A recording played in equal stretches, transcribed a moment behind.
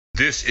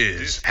This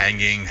is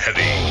Hanging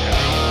Heavy.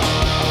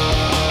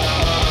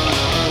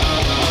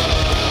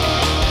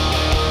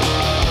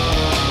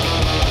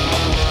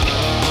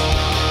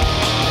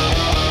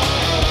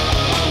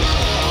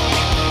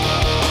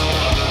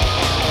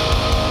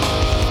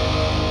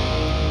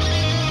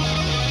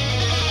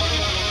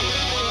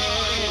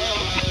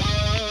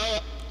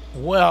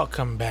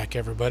 Welcome back,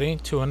 everybody,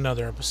 to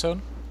another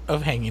episode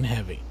of Hanging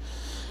Heavy.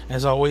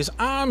 As always,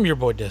 I'm your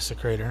boy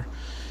Desecrator,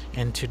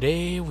 and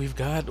today we've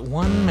got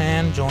one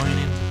man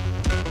joining,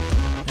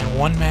 and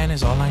one man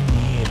is all I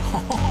need.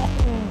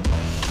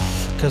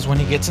 Because when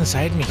he gets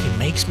inside me, he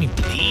makes me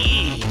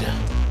bleed.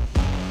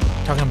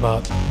 Talking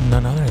about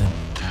none other than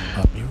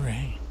Papi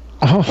Ray.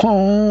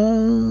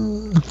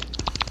 Oh,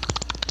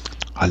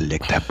 I'll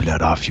lick that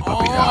blood off you,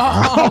 Papi.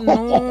 Oh,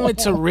 no,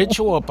 it's a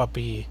ritual,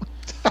 Papi.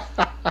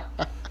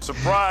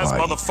 Surprise,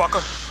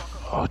 motherfucker.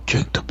 I'll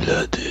drink the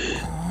blood.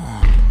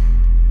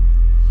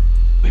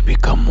 We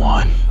become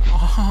one.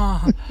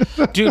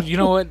 Dude, you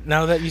know what?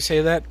 Now that you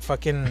say that,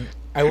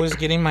 I was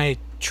getting my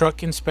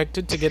truck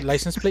inspected to get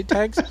license plate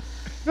tags.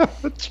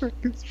 Truck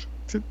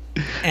inspected.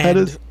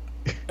 And,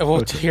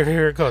 well,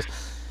 here it goes.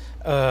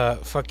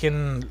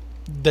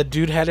 The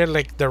dude had it,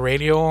 like, the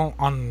radio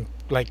on,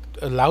 like,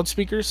 a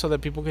loudspeaker so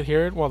that people could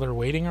hear it while they're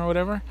waiting or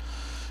whatever.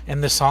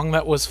 And the song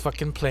that was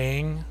fucking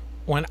playing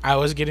when I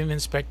was getting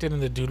inspected,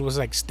 and the dude was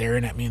like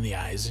staring at me in the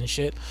eyes and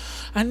shit.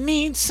 I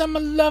need some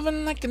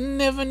loving like I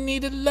never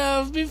needed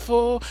love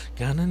before.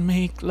 Gonna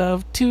make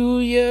love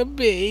to you,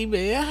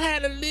 baby. I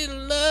had a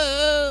little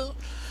love.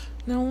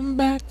 Now I'm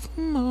back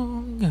for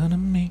more. Gonna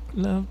make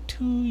love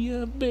to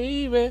you,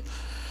 baby.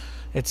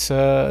 It's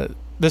the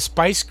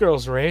Spice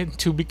Girls, right?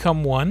 To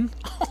Become One.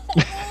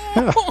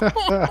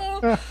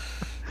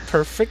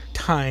 Perfect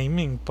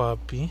timing,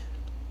 puppy.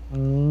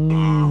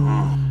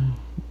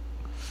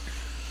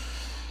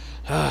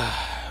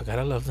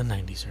 Gotta love the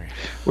 90s, right?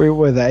 Wait,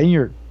 was that in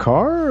your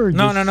car? Or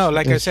No.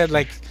 Like I said,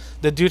 like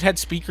the dude had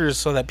speakers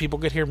so that people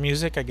could hear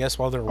music, I guess,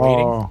 while they're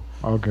waiting. Oh,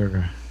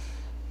 okay.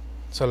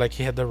 So like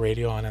he had the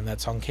radio on, and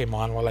that song came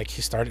on while like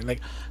he started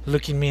like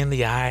looking me in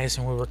the eyes,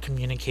 and we were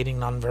communicating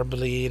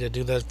non-verbally to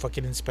do the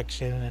fucking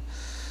inspection. And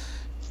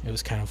it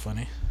was kind of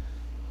funny.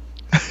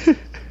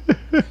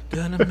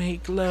 Gonna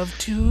make love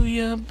to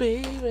you,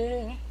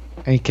 baby.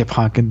 And he kept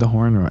honking the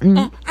horn. Right?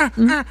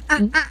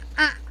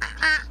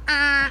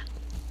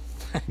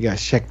 You got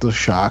Sheckle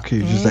shock.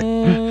 You're just like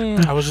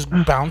I was just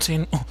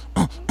bouncing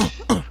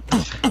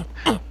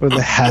with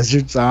the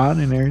hazards on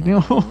and everything.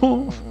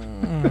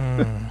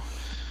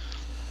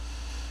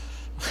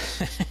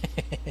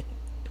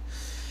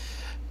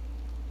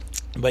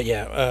 But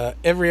yeah,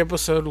 every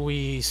episode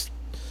we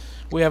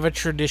have a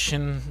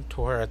tradition to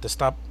where at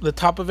the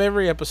top of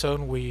every episode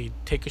we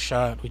take a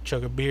shot, we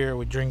chug a beer,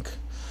 we drink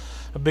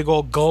a big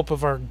old gulp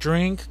of our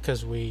drink,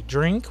 because we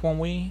drink when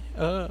we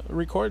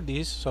record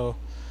these. So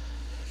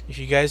if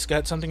you guys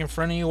got something in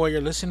front of you while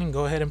you're listening,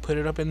 go ahead and put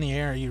it up in the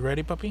air. Are you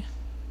ready, puppy?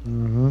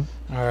 Mm-hmm.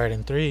 All right,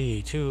 in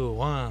 3, 2,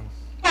 1.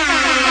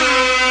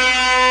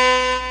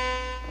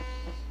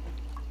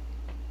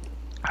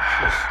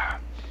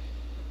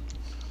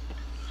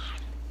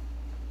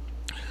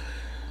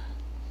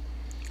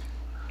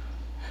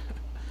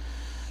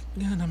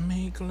 Gonna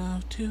make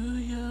love to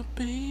you,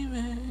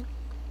 baby.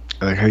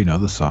 I like how you know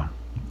the song.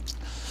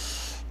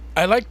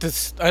 I liked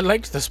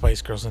the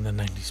Spice Girls in the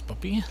 90s,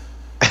 puppy.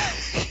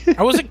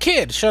 I was a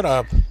kid. Shut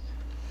up.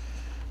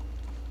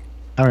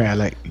 I mean, I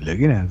like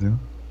looking at them.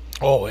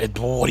 Oh,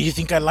 what do you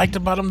think I liked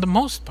about them the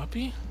most,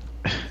 puppy?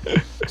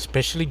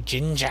 Especially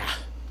Ginger.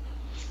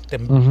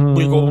 Them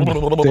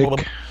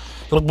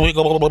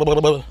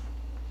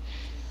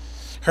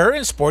Her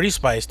and Sporty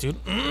Spice, dude.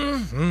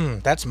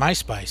 That's my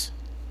Spice.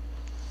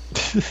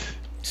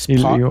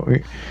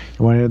 You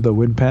wanted the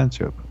wind pants?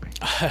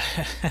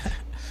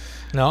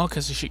 No,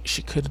 because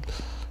she could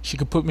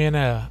put me in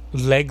a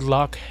leg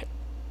lock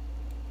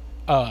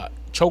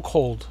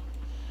chokehold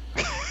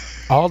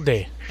all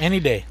day, any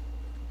day.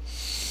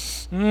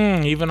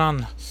 Even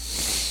on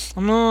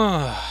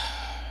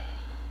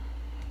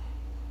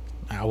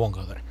I won't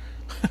go there.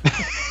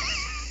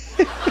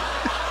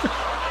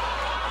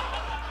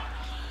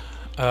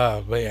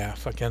 But yeah,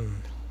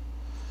 fucking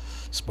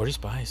Sporty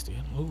Spice, dude.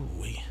 Ooh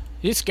wee.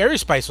 Scary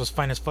Spice was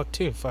fine as fuck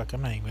too. Fuck,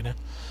 I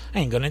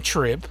ain't gonna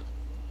trip.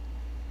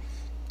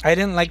 I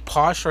didn't like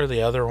Posh or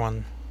the other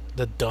one,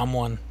 the dumb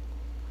one.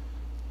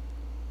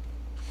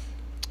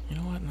 You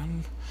know what?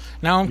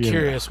 Now I'm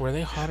curious. Were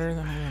they hotter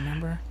than I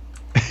remember?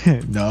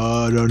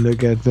 No, don't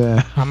look at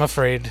that. I'm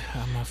afraid.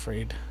 I'm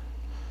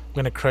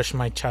gonna crush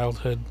my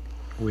childhood.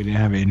 We didn't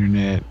have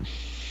internet.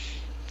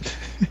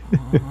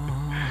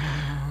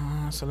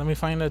 So let me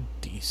find a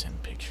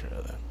decent picture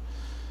of that.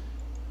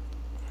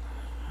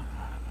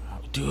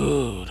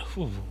 Dude,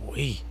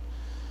 wait.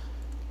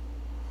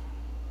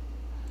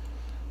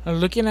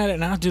 Looking at it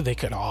now, dude, they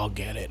could all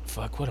get it.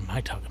 Fuck, what am I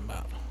talking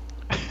about?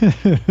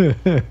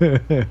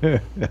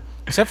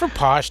 Except for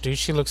Posh, dude.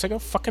 She looks like a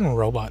fucking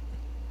robot.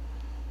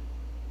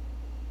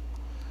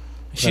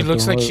 She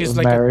looks like she's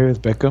like married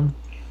with Beckham.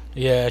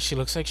 Yeah, she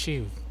looks like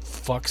she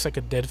fucks like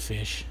a dead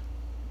fish.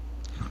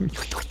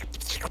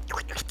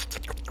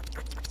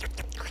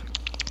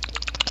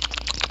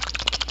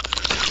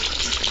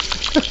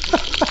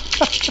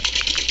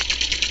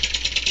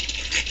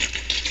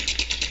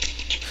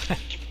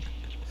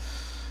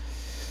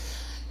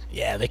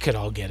 Yeah, they could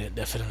all get it,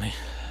 definitely.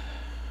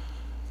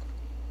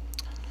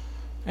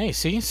 Hey,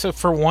 see? So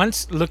for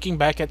once, looking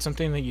back at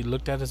something that you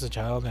looked at as a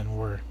child and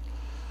were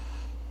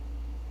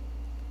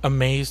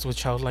amazed with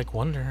childlike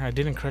wonder, I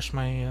didn't crush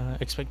my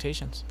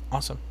expectations.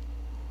 Awesome.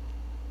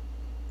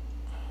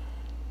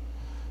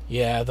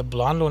 Yeah, the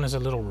blonde one is a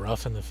little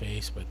rough in the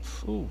face, but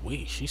ooh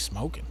wee, she's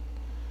smoking.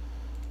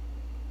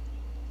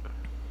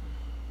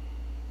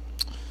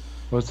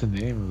 What's the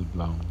name of the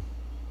blonde?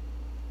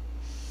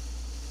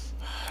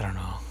 I don't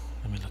know.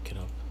 Let me look it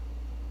up.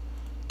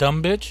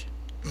 Dumb bitch?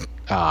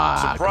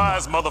 Ah,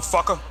 Surprise,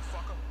 motherfucker.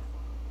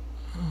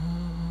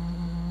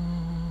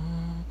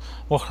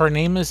 Well, her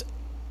name is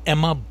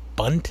Emma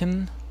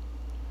Bunton.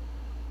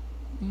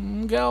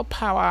 Girl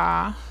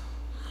power.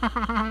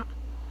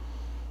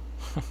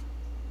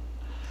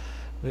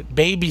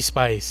 Baby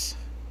Spice.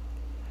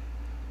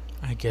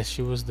 I guess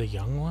she was the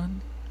young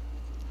one.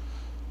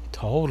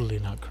 Totally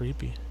not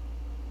creepy.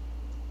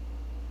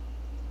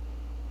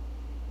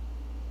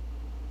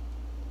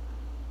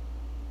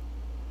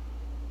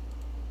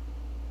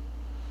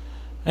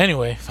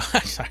 Anyway,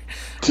 sorry.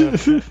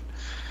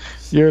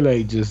 You're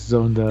like just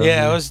zoned out.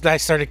 Yeah, I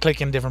started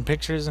clicking different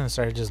pictures and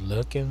started just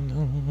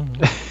looking.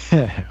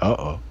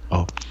 Uh-oh.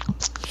 Oh.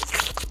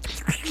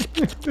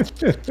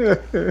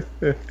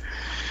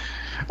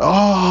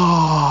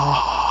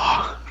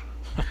 Oh.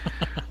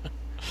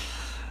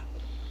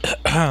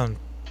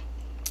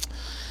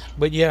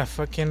 But yeah,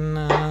 fucking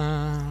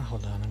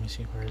hold on, let me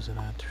see, where is it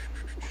at?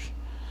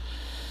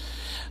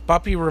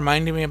 Papi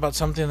reminded me about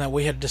something that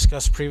we had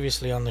discussed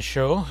previously on the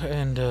show,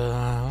 and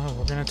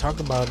we're gonna talk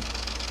about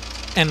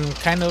and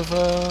kind of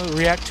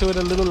react to it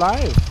a little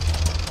live.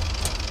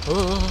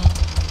 Oh,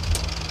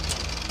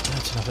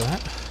 that's enough of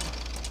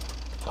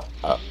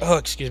that. Oh,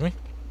 excuse me.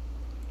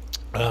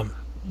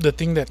 The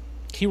thing that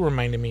he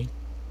reminded me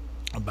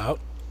about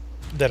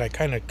that I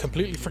kind of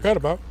completely forgot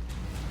about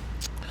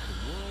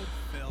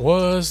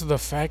was the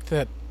fact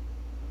that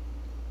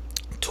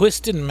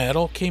Twisted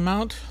Metal came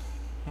out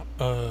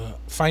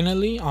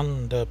finally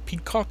on the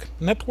Peacock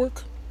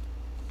network.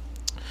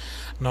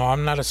 No,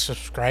 I'm not a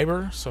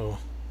subscriber, so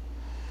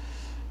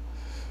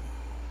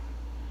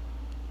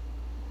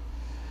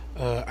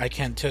I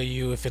can't tell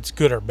you if it's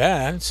good or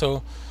bad.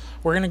 So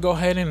we're gonna go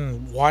ahead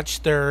and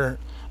watch their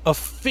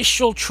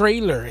official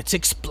trailer. It's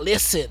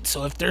explicit,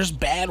 so if there's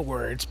bad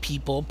words,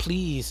 people,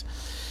 please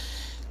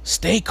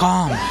stay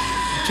calm.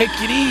 Take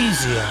it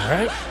easy,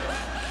 alright?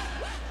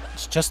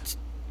 It's just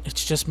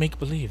make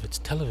believe. It's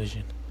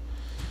television.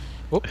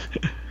 Whoop.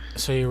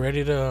 So you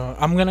ready to...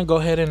 I'm gonna go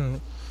ahead and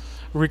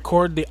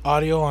record the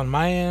audio on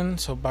my end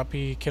so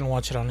Papi can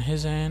watch it on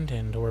his end,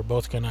 and we're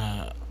both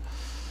gonna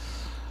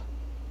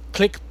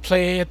click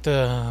play at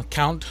the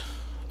count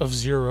of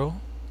 0.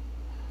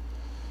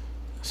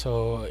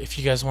 So if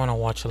you guys want to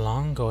watch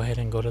along, go ahead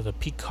and go to the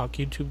Peacock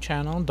YouTube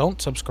channel. Don't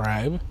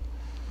subscribe.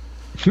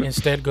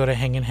 Instead, go to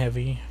Hangin'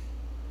 Heavy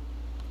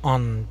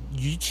on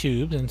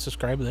YouTube and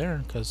subscribe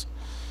there, because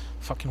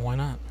fucking why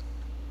not?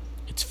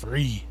 It's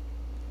free.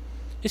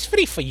 It's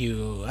free for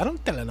you. I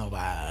don't tell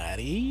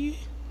nobody.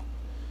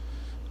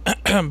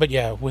 But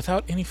yeah,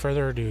 without any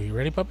further ado, you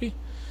ready, Papi?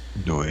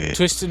 Do it.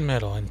 Twisted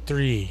Metal in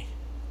 3,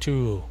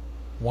 2,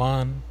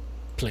 1,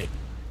 play.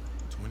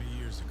 20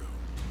 years ago,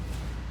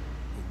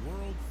 the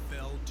world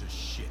fell to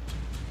shit.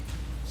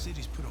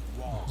 Cities put up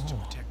walls to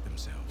protect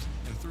themselves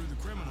and threw the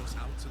criminals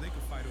out so they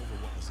could fight over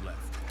what was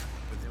left.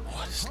 But there were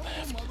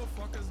humble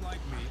motherfuckers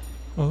like me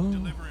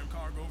delivering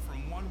cargo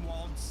from one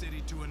walled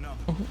city to another.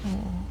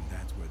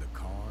 That's where the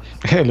cars...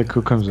 Hey, look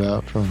who comes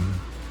out from...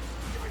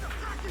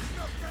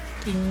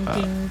 Ding,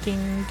 ding,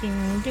 ding,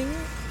 ding, ding.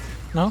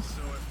 No?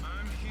 So if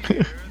I'm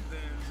here,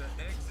 then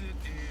the exit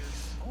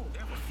is... Oh,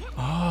 that was...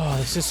 Oh,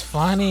 this is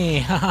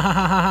funny.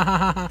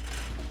 Welcome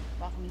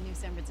to New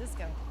San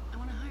Francisco. I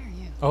want to hire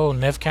you. Oh,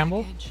 Nev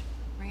Campbell? Package.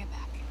 Bring it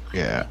back.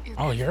 Yeah.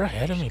 Oh, you're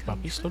ahead of me,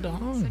 Papi. Slow So,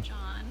 down.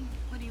 John,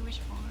 what do you wish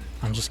for?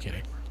 I'm just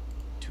kidding.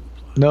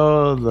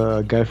 No,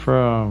 the guy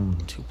from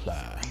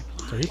 2-ply.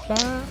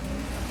 3-ply?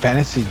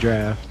 Fantasy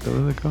Draft. What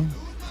was it called?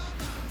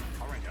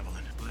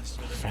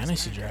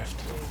 Fantasy draft.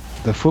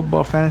 The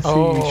football fantasy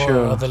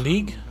show. The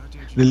league?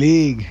 The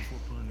league.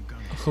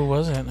 Who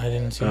was it? I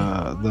didn't see.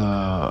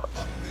 The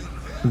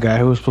guy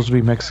who was supposed to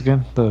be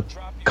Mexican. The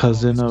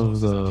cousin of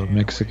the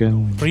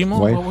Mexican Primo?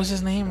 wife. What was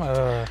his name?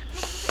 Oh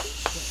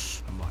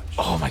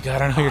my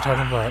god, I know who you're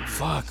talking about.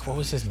 Fuck, what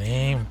was his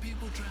name?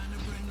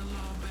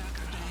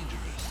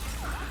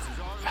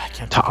 I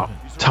can't think of it.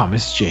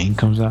 Thomas Jane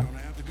comes out.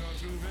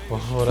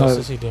 What else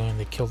is he doing?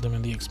 They killed him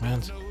in The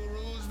Expanse.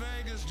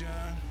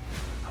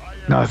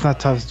 No, it's not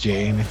Thomas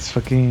Jane. It's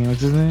fucking...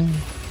 What's his name?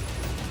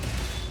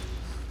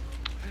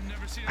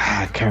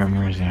 I can't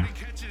remember his name.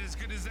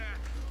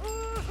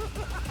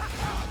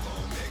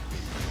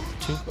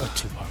 Tupac.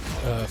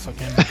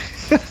 Fucking...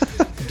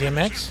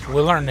 DMX?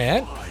 Will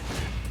Arnett?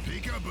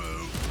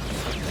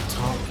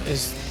 Tom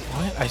is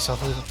what? I saw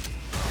who.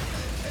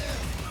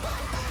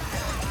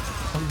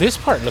 This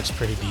part looks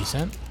pretty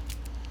decent.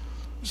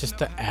 Just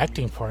the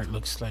acting part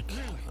looks like.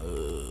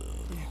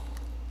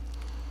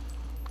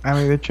 I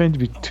mean, they're trying to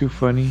be too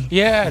funny.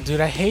 Yeah, dude,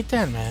 I hate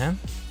that, man.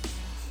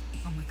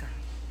 Oh my god,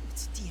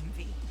 it's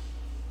DMV.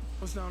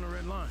 What's down the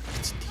red line?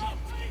 It's DMV.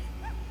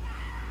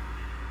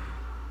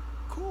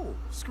 Cool.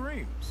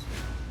 Screams.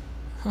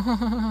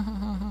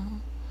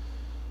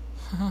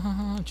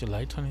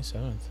 July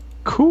 27th.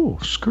 Cool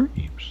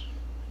screams.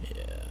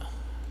 Yeah.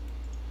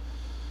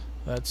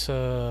 That's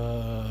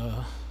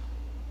a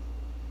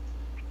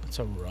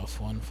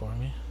rough one for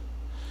me.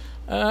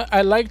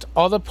 I liked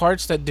all the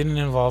parts that didn't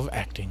involve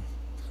acting.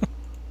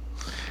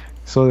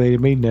 So they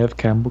made Nev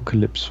Campbell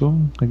Calypso,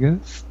 I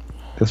guess.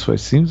 That's what it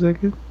seems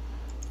like it.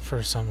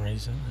 For some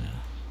reason,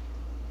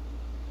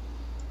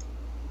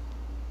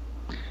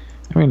 yeah.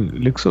 I mean,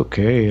 it looks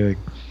okay. Like,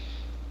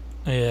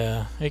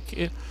 Yeah,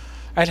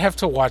 I'd have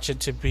to watch it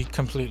to be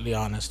completely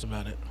honest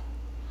about it.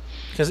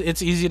 Because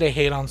it's easy to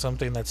hate on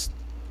something that's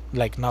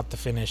like not the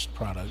finished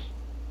product.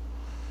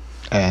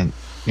 and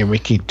you're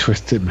making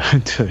Twisted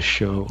into a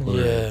show.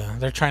 Yeah,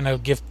 they're trying to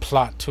give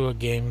plot to a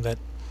game that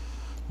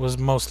was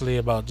mostly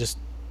about just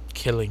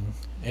killing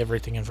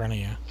everything in front of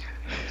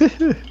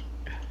you.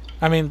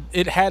 I mean,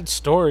 it had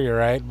story,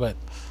 right? But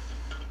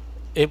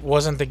it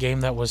wasn't the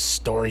game that was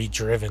story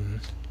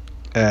driven.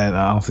 And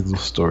I don't think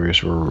those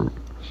stories were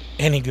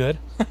Any good?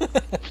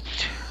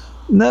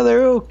 No,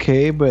 they're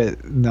okay,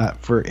 but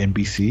not for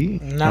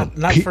NBC. Not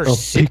for Peacock.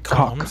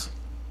 sitcoms.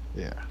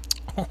 Yeah.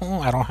 Oh,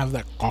 I don't have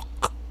that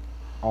cock.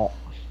 Oh.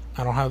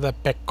 I don't have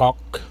that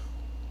peacock.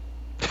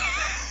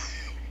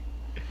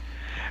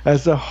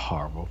 That's a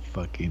horrible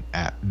fucking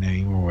app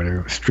name or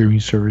whatever, streaming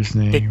service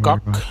name.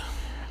 Peacock.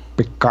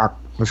 Peacock.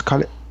 Let's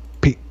call it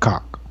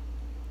Peacock.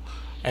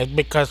 It's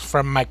because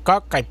from my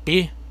cock I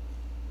pee.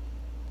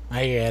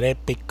 I get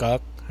it,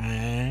 peacock.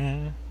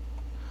 Ah.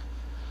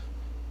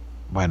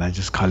 Why not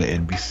just call it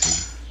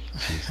NBC?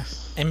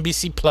 Jesus.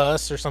 NBC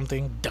Plus or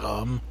something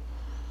dumb.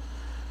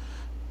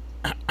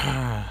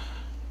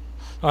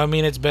 I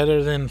mean, it's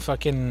better than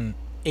fucking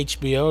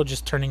HBO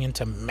just turning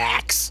into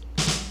Max.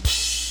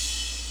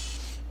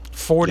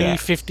 40, Yeah.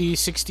 50,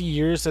 60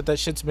 years that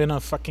shit's been a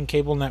fucking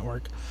cable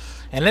network.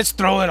 And let's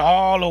throw it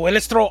all away.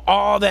 Let's throw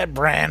all that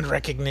brand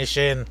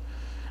recognition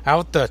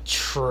out the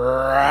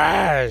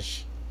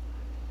trash.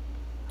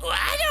 Well,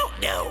 I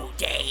don't know,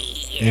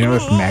 Dave. You know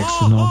what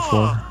Max is known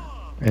for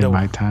in The-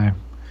 my time?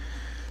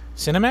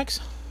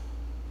 Cinemax?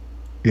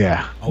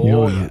 Yeah. Oh, You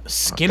know yeah. what-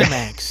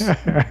 Skinemax.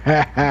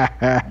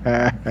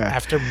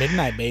 After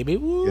midnight, baby.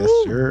 Woo. Yes,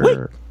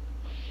 sir.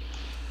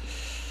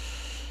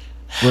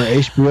 Where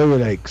HBO were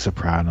like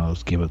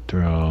Sopranos, Game of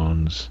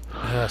Thrones,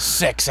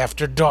 Sex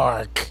After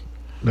Dark.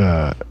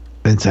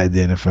 Inside the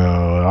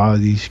NFL, all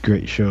of these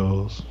great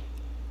shows.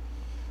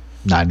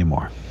 Not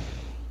anymore.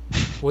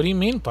 What do you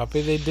mean,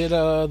 Papi? They did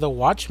The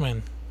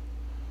Watchmen.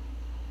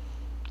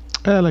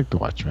 I like The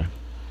Watchmen.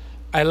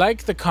 I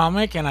like the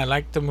comic and I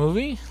like the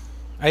movie.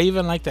 I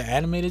even like the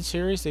animated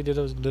series. They did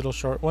a little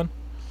short one.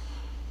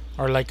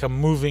 Or like a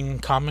moving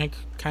comic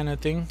kind of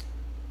thing.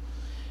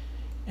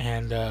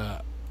 And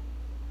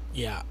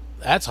yeah,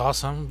 that's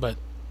awesome. But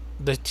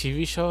the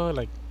TV show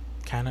like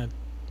kind of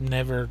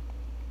never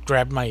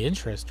grabbed my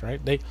interest,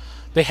 right?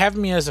 They have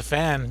me as a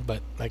fan,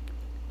 but like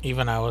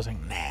even I was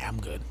like, nah, I'm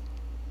good.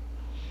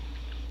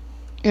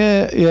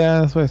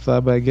 Yeah, that's what I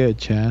thought, but I get a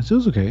chance. It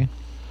was okay.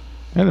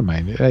 I didn't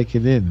mind it. Like, it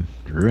didn't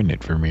ruin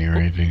it for me or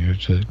anything. It was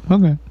just,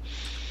 okay.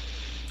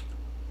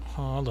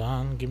 Hold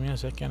on, give me a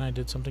second. I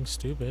did something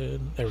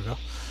stupid. There we go.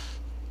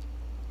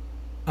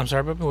 I'm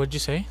sorry, Papi, what'd you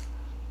say?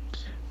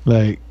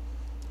 Like,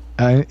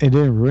 it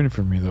didn't ruin it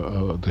for me,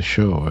 the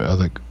show. I was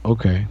like,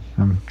 okay,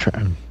 I'm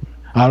trying.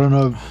 I don't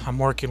know. I'm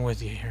working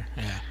with you here.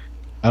 Yeah.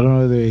 I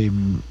don't know if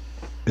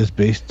it's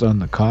based on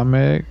the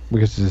comic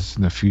because it's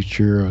in the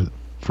future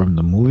from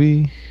the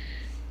movie.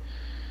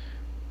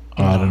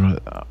 I don't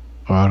know.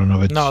 I don't know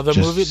if it's No, the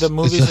just,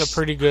 movie's just, a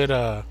pretty good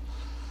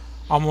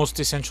almost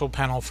essential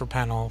panel for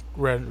panel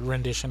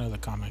rendition of the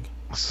comic.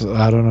 So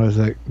I don't know. It's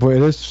like, well,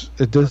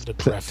 it does the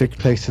graphic take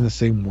place in the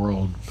same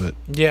world, but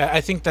Yeah,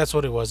 I think that's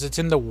what it was. It's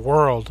in the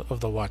world of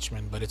the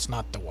Watchmen, but it's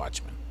not the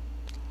Watchmen.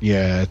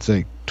 yeah, it's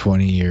like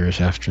 20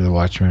 years after the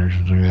Watchmen or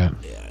something like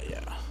that.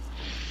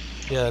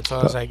 Yeah, that's why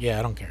I was like, yeah,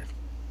 I don't care.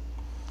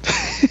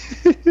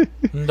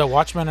 The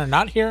Watchmen are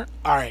not here?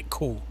 Alright,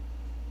 cool.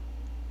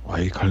 Why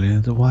are you calling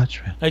it the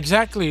Watchmen?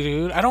 Exactly,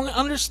 dude. I don't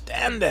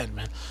understand that,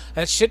 man.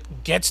 That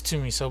shit gets to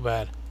me so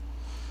bad.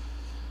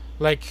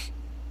 Like,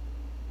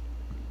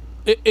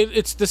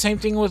 it's the same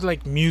thing with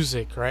like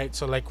music, right?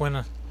 So like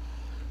when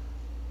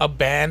a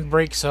band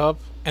breaks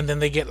up and then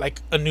they get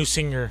like a new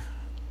singer,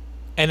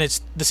 and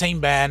it's the same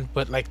band,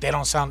 but like they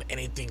don't sound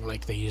anything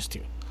like they used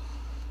to.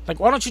 Like,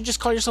 why don't you just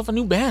call yourself a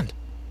new band?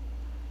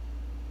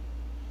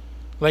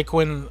 Like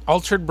when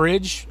Altered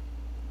Bridge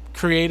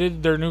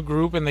created their new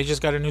group and they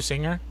just got a new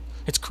singer.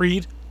 It's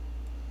Creed.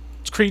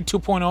 It's Creed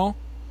 2.0.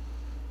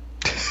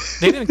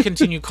 They didn't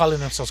continue calling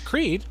themselves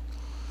Creed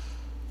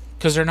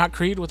because they're not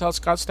Creed without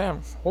Scott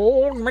Stapp.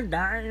 Hold me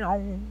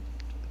down,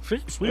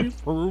 6 feet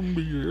from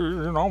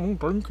me, and I'm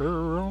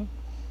thinking.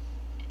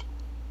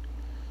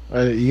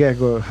 You gotta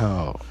go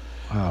how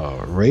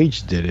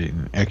Rage did it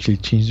and actually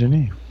changed their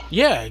name.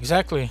 Yeah,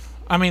 exactly.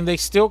 I mean, they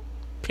still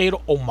paid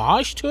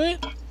homage to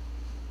it,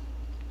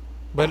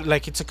 but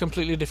like it's a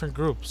completely different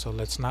group. So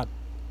let's not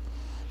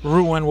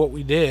ruin what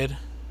we did.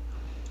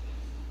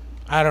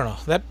 I don't know.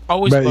 That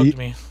always bugged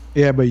me.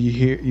 Yeah, but you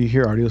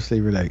hear Audio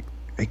Slave like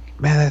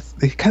man,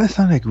 they kind of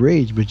sound like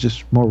Rage, but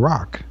just more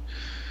rock.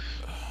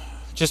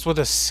 Just with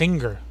a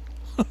singer.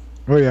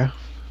 Oh yeah.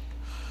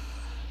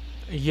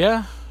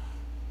 Yeah.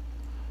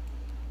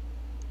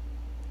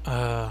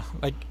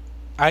 Like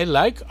I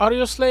like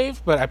Audio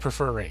Slave, but I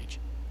prefer Rage.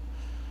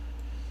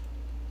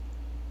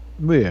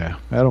 But yeah,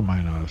 I don't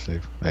mind Audio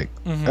Slave. Like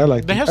I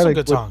like. They have I some like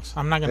good what- songs.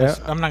 I'm not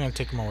gonna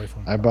take them away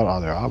from them. I bought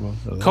all their albums.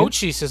 I was like,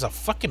 Cochise is a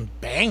fucking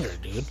banger,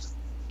 dude.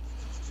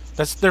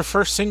 That's their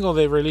first single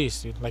they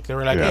released, dude. Like they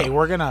were like, Yeah. hey,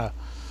 we're gonna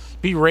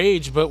be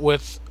Rage, but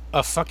with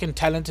a fucking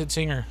talented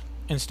singer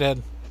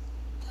instead.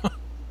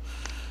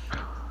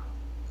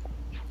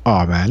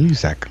 Oh man, leave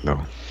Zach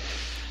alone.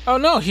 Oh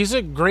no, he's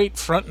a great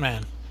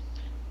frontman.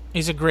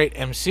 He's a great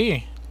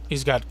MC.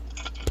 He's got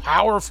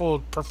powerful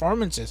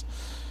performances,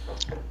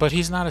 but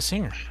he's not a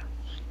singer.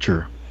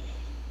 True.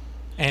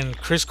 And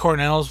Chris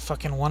Cornell's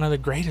fucking one of the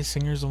greatest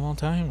singers of all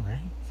time, right?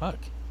 Fuck.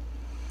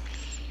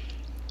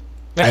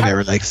 I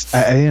never liked.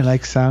 I didn't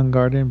like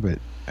Soundgarden, but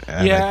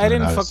I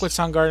didn't fuck with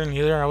Soundgarden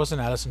either. I was an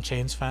Alice in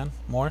Chains fan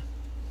more,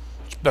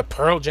 but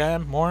Pearl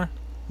Jam more,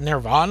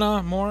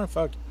 Nirvana more.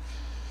 Fuck,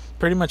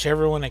 pretty much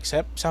everyone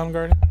except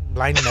Soundgarden.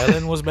 Blind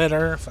Melon was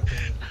better.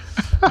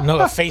 Fucking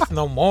No Faith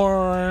No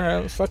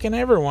More. Fucking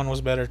everyone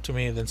was better to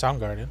me than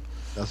Soundgarden.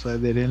 That's why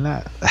they didn't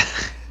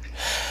laugh.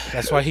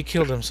 That's why he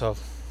killed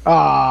himself.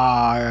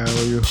 Ah,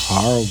 you're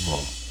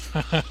horrible.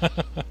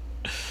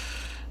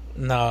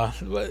 No,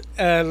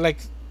 like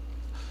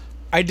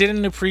I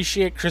didn't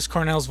appreciate Chris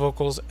Cornell's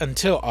vocals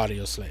until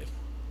Audio Slave.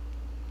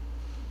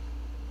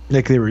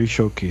 Like they really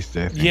showcased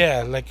it. I think.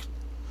 Yeah, like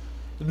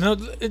no,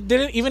 it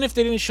didn't. Even if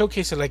they didn't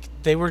showcase it, like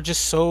they were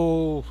just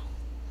so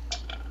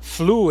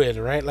fluid,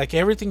 right? Like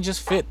everything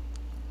just fit,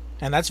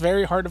 and that's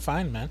very hard to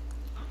find, man.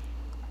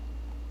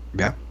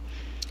 Yeah.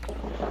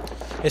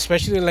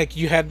 Especially like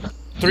you had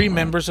 3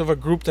 members of a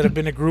group that have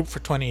been a group for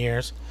 20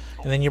 years,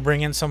 and then you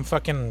bring in some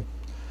fucking,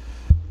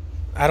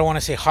 I don't want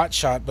to say hot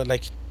shot, but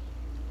like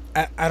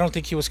I don't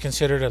think he was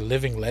considered a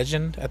living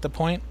legend at the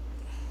point,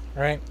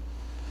 right?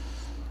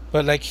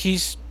 But like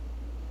he's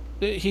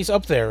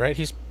up there, right?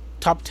 He's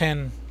top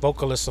 10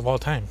 vocalists of all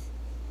time,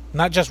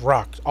 not just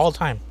rock, all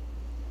time.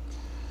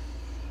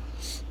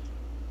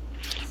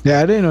 Yeah,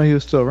 I didn't know he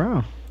was still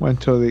around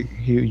until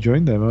he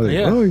joined them. I was like,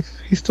 Yeah. oh,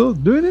 he's still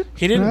doing it?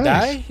 He didn't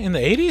Nice. die in the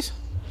 80s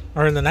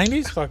or in the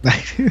 90s. Fuck.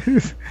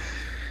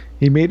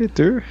 He made it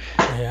through.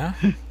 Yeah,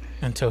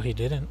 until he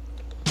didn't.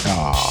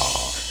 Oh.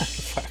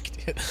 Fuck,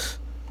 dude.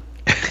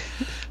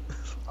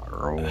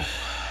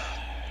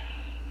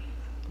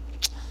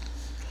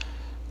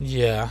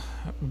 Yeah,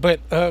 but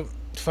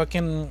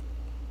fucking,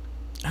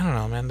 I don't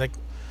know, man. Like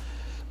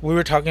we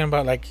were talking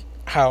about, like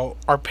how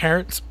our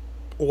parents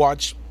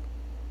watch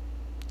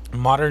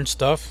modern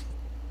stuff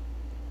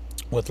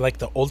with like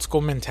the old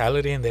school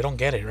mentality, and they don't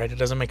get it, right? It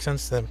doesn't make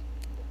sense to them.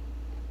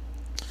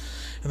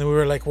 And then we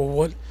were like,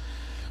 well,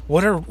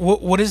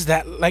 what is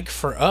that like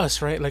for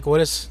us, right? Like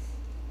what is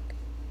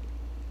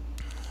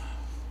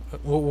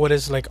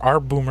like our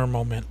boomer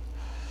moment?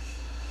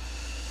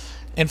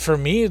 And for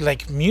me,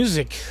 like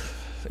music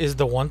is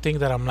the one thing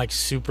that I'm like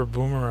super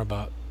boomer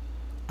about.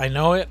 I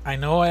know it. I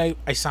know I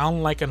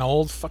sound like an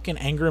old fucking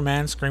angry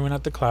man screaming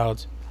at the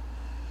clouds.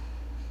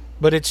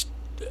 But it's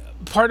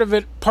part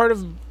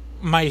of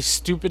my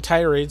stupid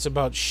tirades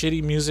about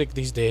shitty music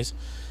these days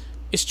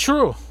is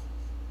true.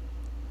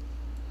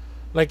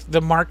 Like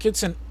the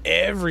markets in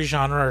every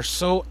genre are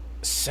so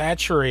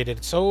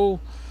saturated, so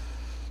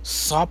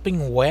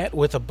sopping wet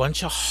with a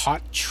bunch of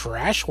hot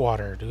trash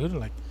water, dude.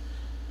 Like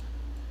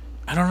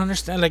I don't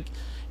understand. Like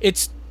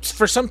it's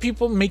for some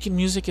people making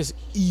music is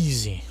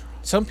easy.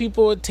 Some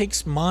people it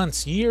takes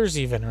months, years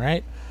even,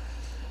 right?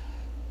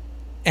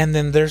 And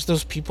then there's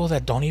those people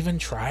that don't even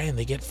try and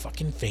they get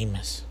fucking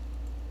famous.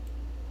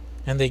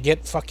 And they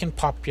get fucking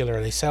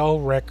popular. They sell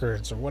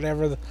records or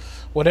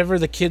whatever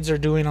the kids are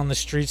doing on the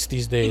streets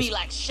these days. You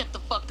like shut the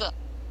fuck up.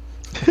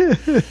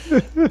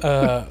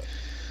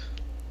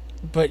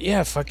 But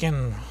yeah,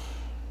 fucking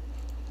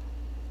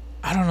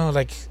I don't know,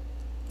 like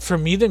for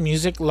me the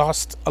music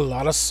lost a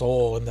lot of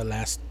soul in the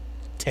last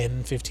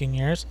 10, 15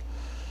 years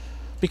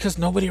because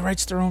nobody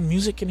writes their own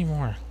music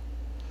anymore.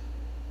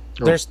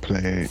 There's 15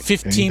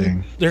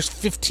 anything. there's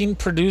 15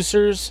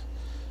 producers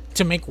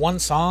to make one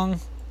song.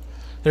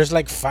 There's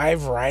like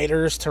 5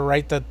 writers to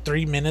write the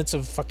 3 minutes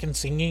of fucking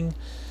singing.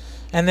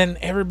 And then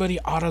everybody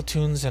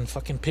auto-tunes and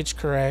fucking pitch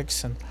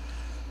corrects, and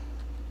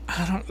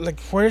I don't like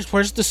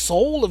where's the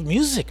soul of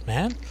music,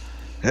 man?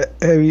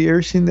 Have you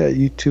ever seen that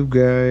YouTube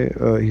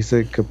guy? He's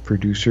like a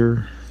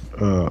producer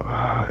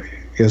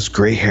He has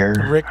gray hair.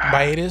 Rick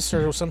Biatis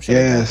or some shit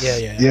Yes, like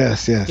that. Yeah.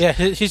 yes. Yeah,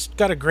 he's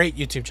got a great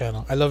YouTube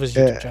channel. I love his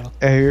YouTube Yeah, channel.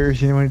 I hear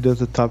anyone who does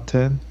the top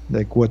 10,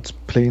 like what's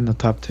playing the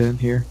top 10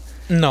 here.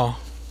 No.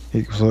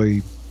 So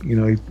he, he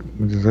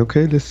says,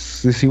 okay, let's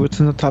see what's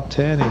in the top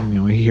 10,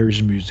 and he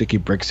hears music, he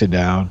breaks it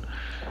down.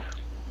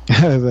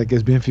 Like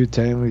it's been a few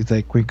times. He's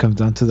like, when it comes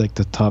down to like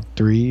the top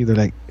 3, they're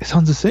like, it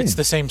sounds the same. It's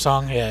the same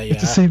song. Yeah.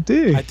 It's the same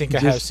thing. I think I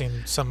have seen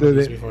some of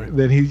these before.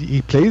 Then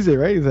he plays it,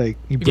 right. He's like,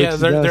 he breaks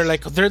it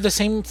down. they're the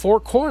same 4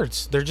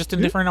 chords. They're just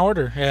in different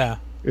order. Yeah.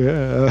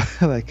 Yeah,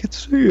 like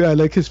I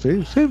like his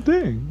face. Same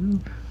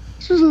thing.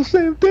 It's just the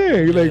same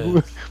thing. Yeah.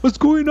 Like, what's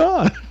going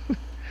on?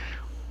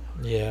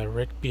 Yeah,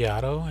 Rick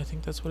Beato, I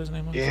think that's what his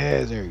name was.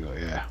 Yeah, there you go.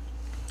 Yeah.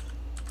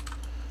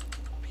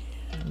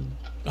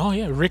 Oh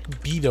yeah,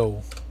 Rick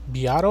Beato.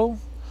 Beato?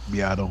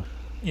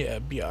 Yeah,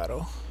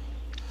 Beato.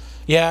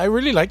 Yeah, I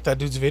really like that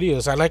dude's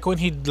videos. I like when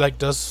he like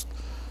does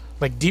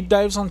like deep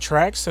dives on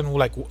tracks, and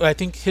like I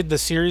think the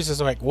series is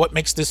like what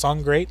makes this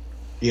song great.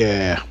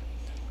 Yeah.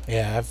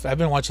 Yeah, I've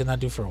been watching that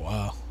dude for a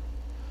while.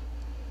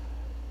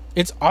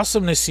 It's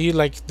awesome to see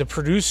like the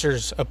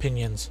producers'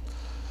 opinions.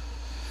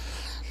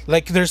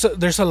 Like there's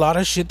a lot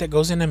of shit that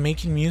goes into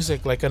making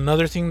music. Like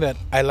another thing that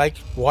I like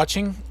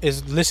watching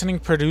is listening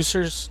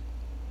producers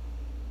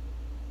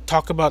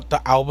talk about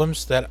the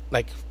albums that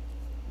like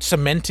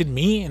cemented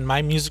me in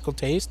my musical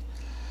taste.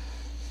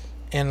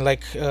 And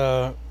like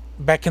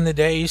back in the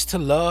day, I used to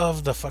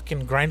love the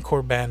fucking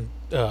grindcore band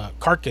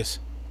Carcass,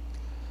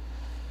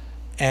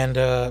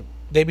 and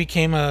they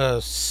became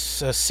a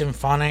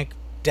symphonic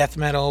death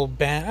metal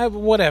band,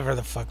 whatever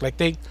the fuck. Like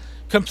they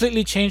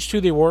completely changed who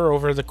they were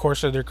over the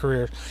course of their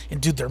career. And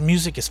dude, their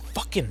music is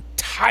fucking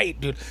tight,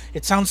 dude.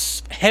 It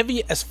sounds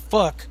heavy as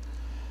fuck.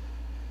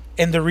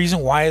 And the reason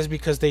why is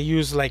because they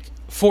use like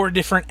 4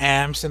 different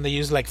amps, and they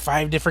use like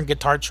 5 different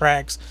guitar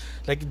tracks.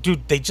 Like,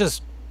 dude, they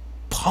just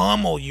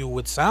pummel you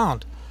with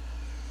sound.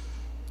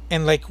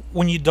 And like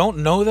when you don't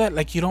know that,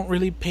 like you don't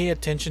really pay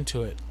attention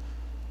to it.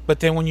 But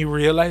then when you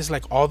realize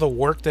like all the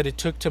work that it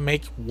took to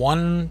make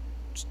one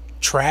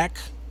track,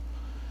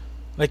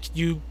 like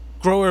you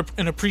grow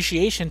an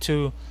appreciation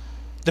to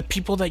the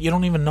people that you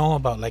don't even know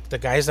about, like the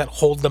guys that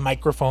hold the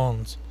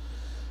microphones,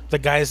 the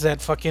guys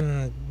that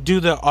fucking do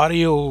the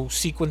audio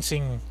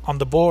sequencing on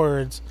the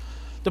boards,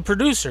 the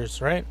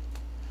producers, right?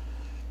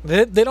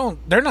 They're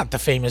not the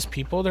famous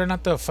people. They're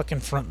not the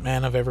fucking front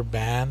man of every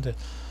band.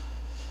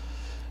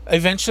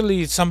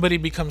 Eventually somebody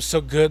becomes so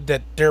good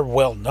that they're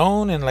well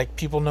known and like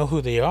people know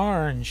who they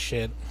are and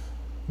shit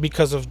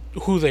because of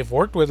who they've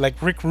worked with,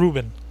 like Rick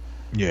Rubin.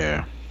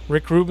 Yeah.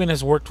 Rick Rubin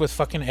has worked with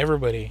fucking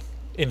everybody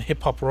in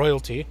hip hop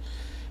royalty,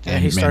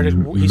 and he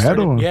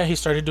metal.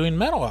 started doing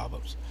metal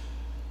albums.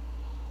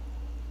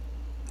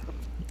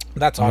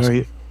 That's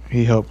awesome.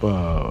 He helped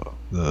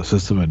the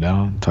System of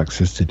Down,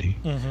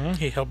 Toxicity.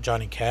 He helped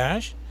Johnny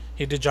Cash.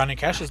 He did Johnny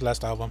Cash's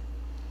last album.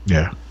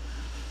 Yeah.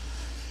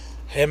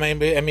 I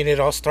mean, it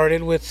all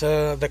started with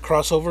the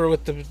crossover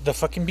with the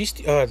fucking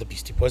the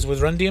Beastie Boys with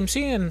Run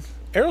DMC and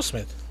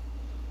Aerosmith.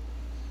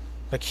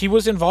 Like he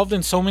was involved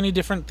in so many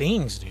different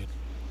things, dude.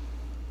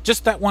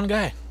 Just that one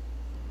guy.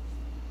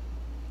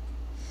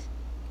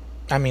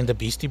 I mean, the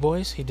Beastie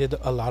Boys. He did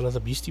a lot of the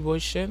Beastie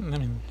Boys shit. I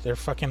mean, they're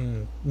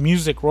fucking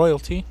music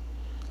royalty.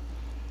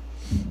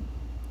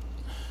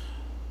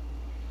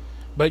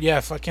 But yeah,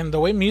 fucking the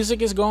way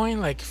music is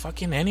going, like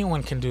fucking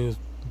anyone can do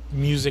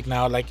music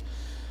now. Like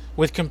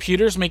with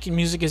computers, making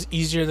music is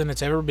easier than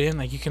it's ever been.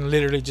 Like you can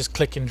literally just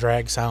click and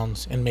drag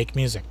sounds and make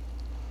music.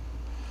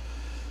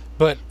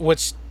 But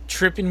what's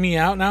tripping me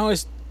out now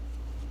is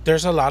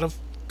there's a lot of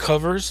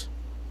covers,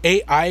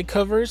 AI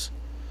covers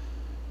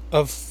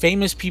of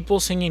famous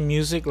people singing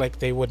music like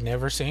they would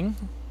never sing.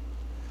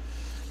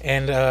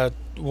 And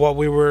while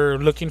we were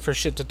looking for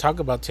shit to talk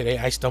about today,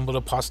 I stumbled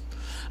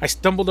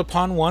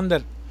upon one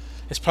that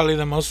is probably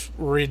the most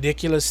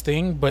ridiculous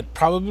thing, but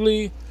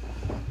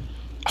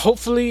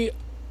hopefully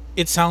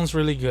it sounds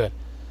really good.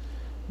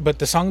 But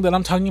the song that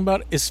I'm talking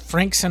about is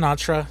Frank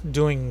Sinatra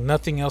doing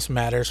Nothing Else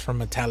Matters from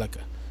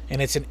Metallica.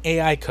 And it's an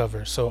AI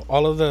cover. So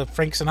all of the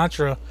Frank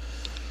Sinatra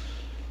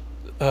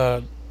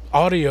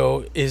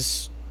audio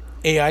is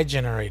AI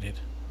generated.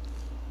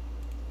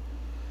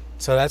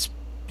 So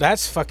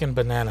that's fucking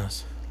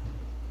bananas.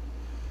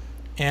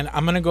 And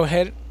I'm going to go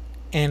ahead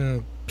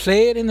and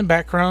play it in the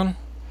background.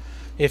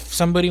 If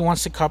somebody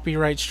wants to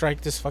copyright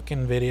strike this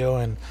fucking video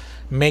and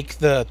make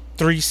the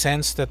 3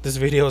 cents that this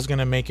video is going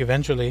to make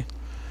eventually,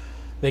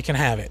 they can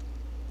have it.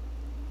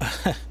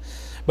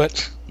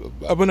 But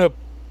I'm going to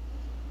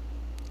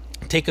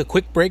take a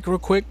quick break real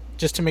quick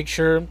just to make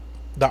sure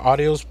the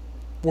audio's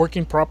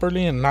working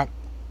properly and not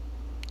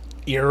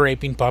ear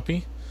raping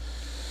Papi.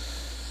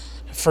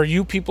 For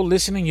you people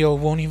listening, you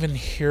won't even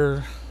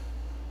hear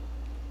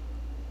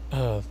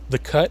the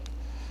cut.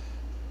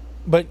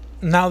 But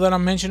now that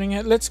I'm mentioning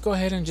it, let's go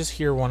ahead and just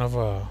hear one of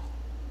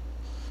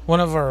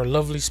our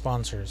lovely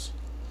sponsors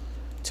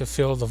to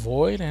fill the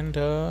void, and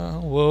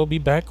we'll be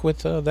back with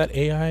that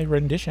AI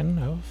rendition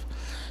of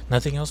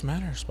Nothing Else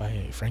Matters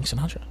by Frank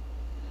Sinatra.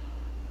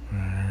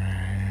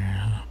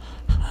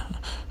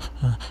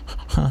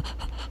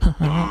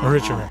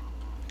 Richard,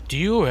 do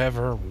you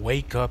ever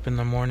wake up in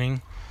the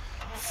morning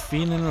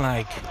feeling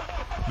like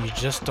you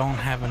just don't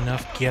have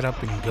enough get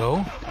up and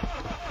go?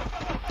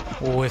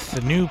 Well, with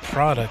the new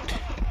product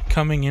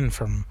coming in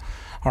from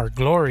our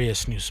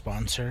glorious new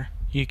sponsor,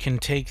 you can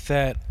take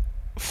that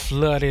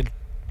flooded,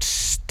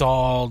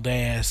 stalled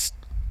ass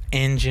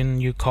engine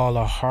you call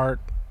a heart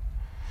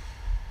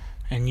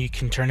and you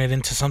can turn it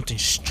into something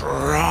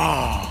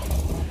strong,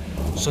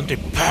 something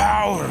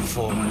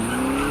powerful,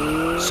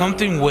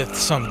 something with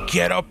some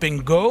get up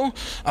and go.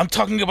 I'm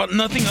talking about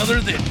nothing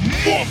other than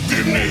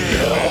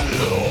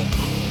multi-meal.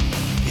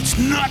 It's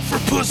not for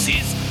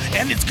pussies,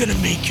 and it's gonna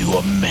make you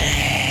a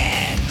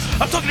man.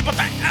 I'm talking about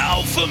the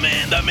alpha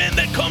man, the man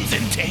that comes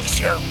and takes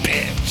your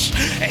bitch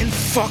and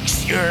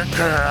fucks your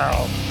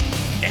girl.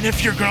 And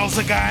if your girl's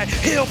a guy,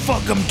 he'll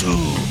fuck him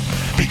too.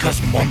 Because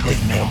Monte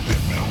Milk,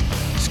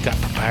 it's got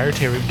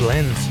proprietary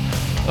blends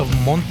of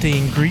Monte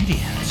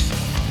ingredients.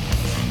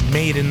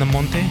 Made in the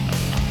Monte,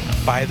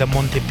 by the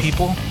Monte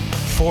people,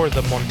 for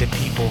the Monte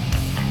people.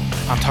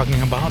 I'm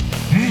talking about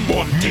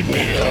Monte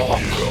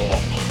Milk.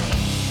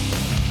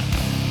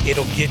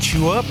 It'll get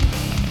you up,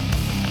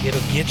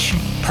 it'll get you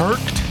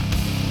perked,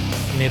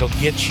 and it'll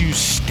get you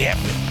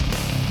stepping.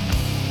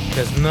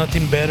 There's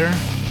nothing better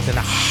than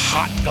a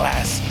hot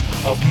glass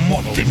of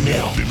Monte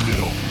Milk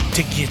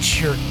to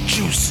get your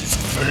juices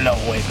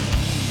flowing.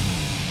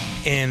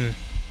 And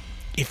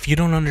if you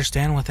don't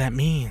understand what that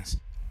means,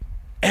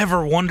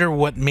 ever wonder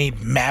what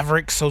made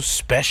Maverick so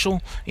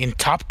special in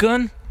Top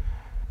Gun?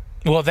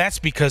 Well, that's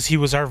because he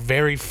was our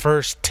very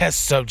first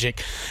test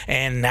subject,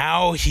 and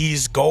now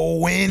he's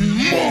going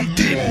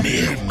Monte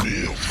Milk.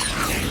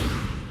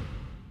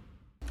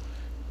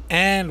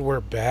 And we're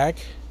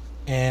back,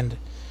 and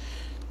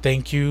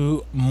thank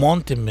you,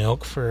 Monte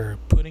Milk, for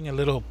putting a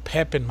little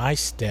pep in my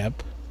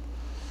step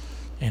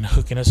and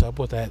hooking us up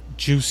with that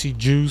juicy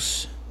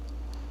juice.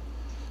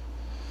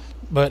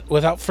 But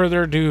without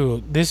further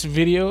ado, this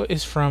video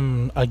is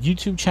from a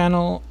YouTube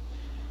channel,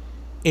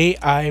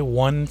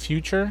 AI1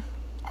 Future,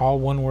 all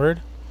one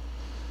word.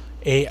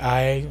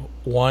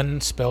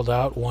 AI1 spelled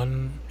out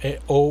one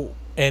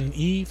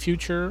O-N-E,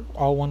 Future,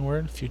 all one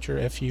word. Future,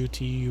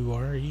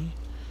 F-U-T-U-R-E.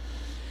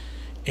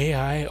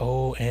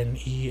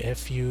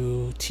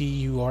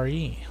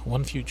 A-I-O-N-E-F-U-T-U-R-E.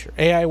 One Future.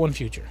 AI1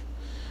 Future.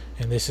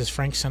 And this is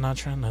Frank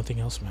Sinatra, Nothing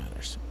Else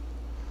Matters.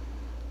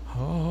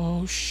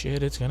 Oh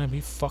shit, it's gonna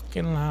be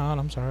fucking loud.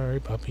 I'm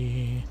sorry,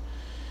 puppy.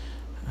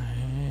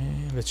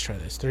 Let's try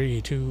this. 3,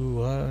 2,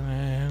 1,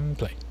 and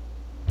play.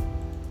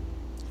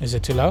 Is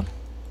it too loud?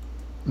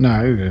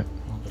 No, you're good.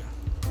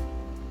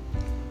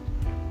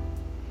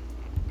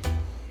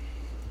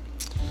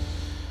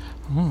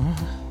 Okay.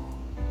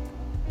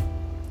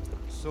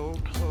 So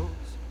close,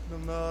 no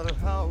matter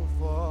how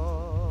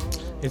far.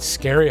 It's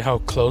scary how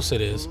close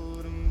it is.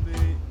 Couldn't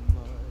be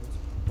miles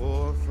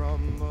or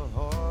from the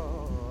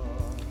heart.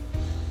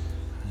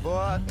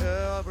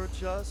 Forever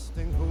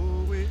trusting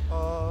who we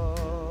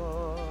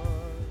are.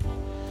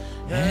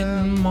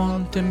 And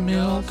Monte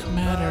Milk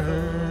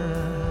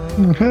matters.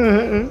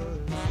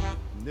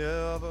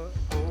 Never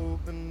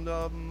opened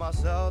up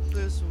myself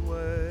this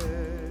way.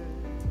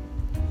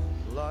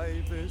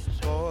 Life is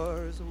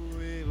yours,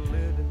 we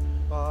live it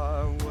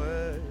our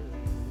way.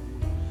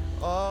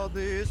 All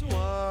these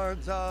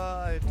words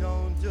I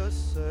don't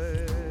just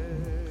say.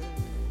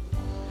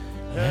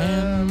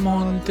 And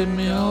Monte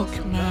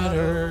Milk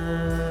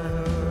matters.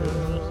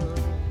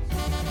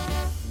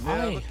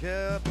 Never Hi.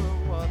 cared for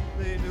what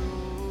they do.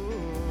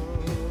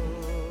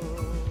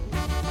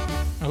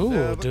 Ooh,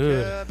 Never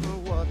dude. cared for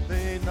what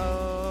they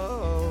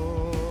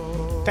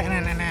know.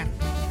 Da-na-na-na.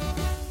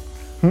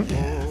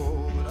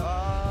 Oh, but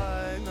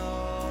I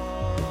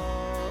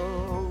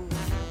know.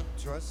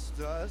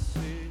 Trust I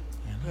see,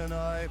 and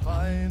I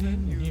find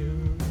in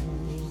you.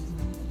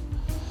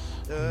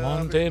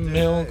 Monte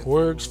Milk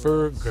works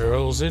for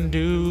girls and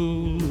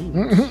dudes.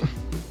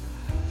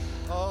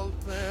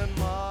 Open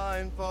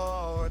mind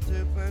for a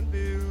different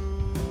view.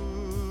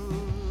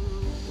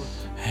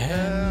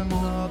 And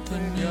Monte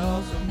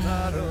Milk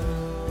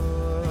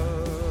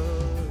matters.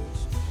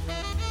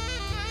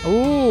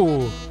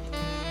 Ooh.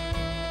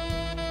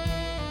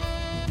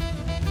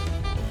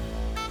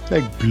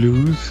 Like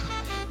blues.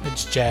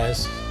 It's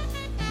jazz.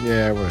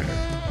 Yeah, whatever.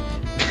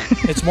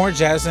 It's more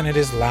jazz than it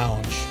is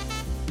lounge.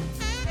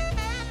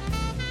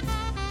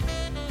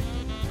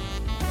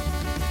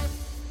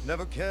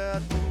 Never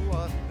cared for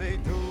what they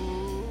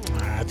do.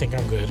 I think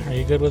I'm good. Are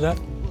you good with that?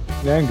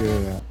 Yeah, I'm good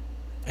with that.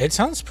 It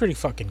sounds pretty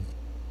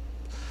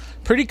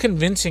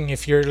convincing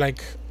if you're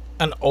like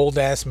an old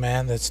ass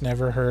man that's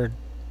never heard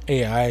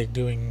AI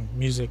doing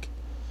music.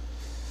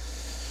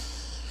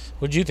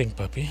 What'd you think,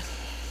 puppy?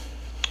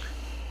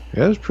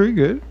 Yeah, it's pretty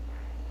good.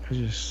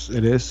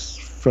 It is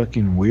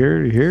fucking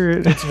weird to hear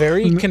it. It's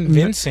very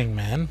convincing,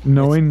 man.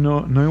 Knowing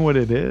what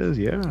it is,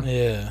 yeah.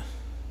 Yeah.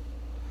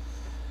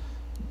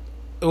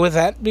 With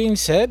that being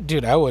said,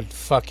 dude, I would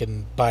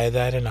fucking buy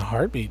that in a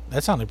heartbeat.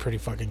 That sounded pretty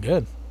fucking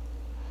good.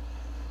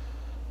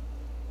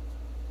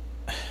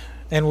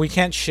 And we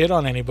can't shit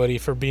on anybody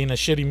for being a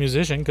shitty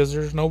musician because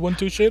there's no one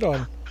to shit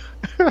on.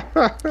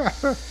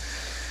 The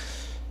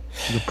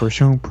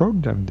person who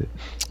programmed it.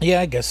 Yeah,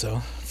 I guess so.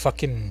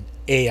 Fucking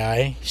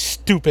AI.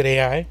 Stupid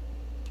AI.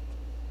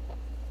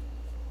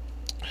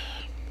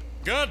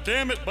 God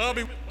damn it,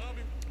 Bobby.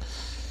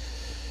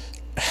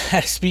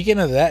 Speaking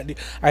of that,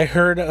 I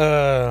heard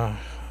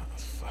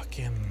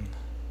fucking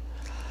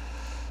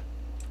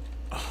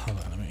hold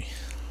on,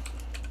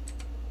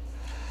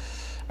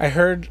 I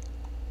heard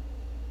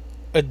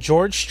a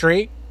George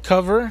Strait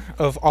cover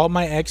of All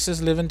My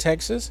Exes Live in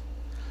Texas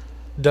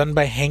done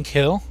by Hank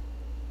Hill.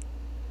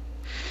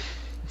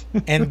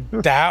 And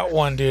that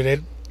one,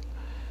 dude,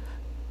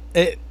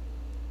 it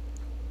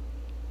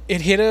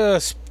hit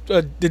a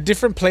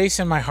different place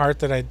in my heart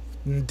that I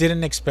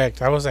didn't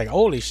expect. I was like,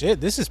 holy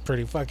shit, this is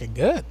pretty fucking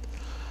good.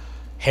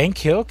 Hank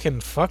Hill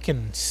can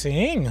fucking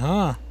sing,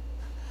 huh?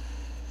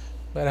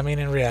 But I mean,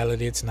 in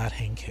reality, it's not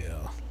Hank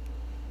Hill.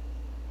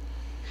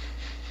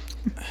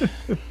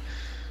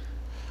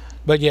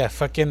 But yeah,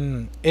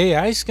 fucking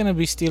AI's gonna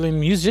be stealing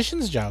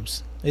musicians'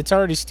 jobs. It's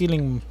already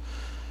stealing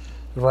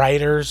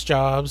writers'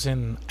 jobs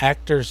and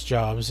actors'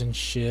 jobs and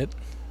shit.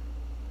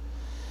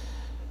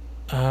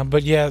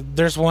 But yeah,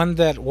 there's one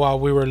that while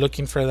we were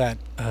looking for that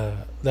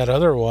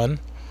other one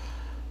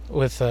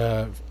with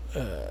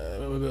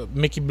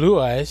Mickey Blue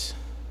Eyes.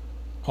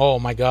 Oh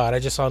my god, I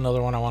just saw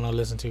another one I want to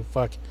listen to.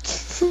 Fuck.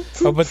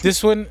 Oh, but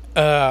this one,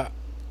 I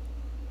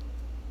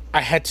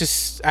had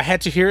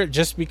to hear it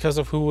just because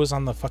of who was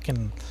on the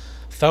fucking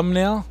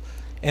thumbnail.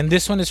 And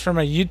this one is from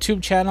a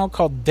YouTube channel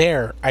called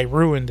There, I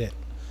Ruined It.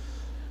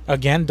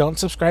 Again, don't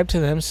subscribe to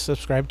them.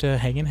 Subscribe to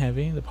Hangin'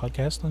 Heavy, the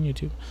podcast on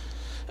YouTube.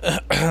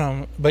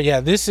 But yeah,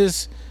 this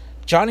is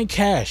Johnny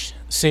Cash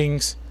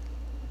sings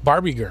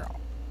Barbie Girl.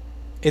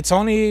 It's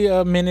only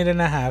a minute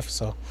and a half,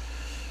 so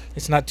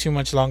it's not too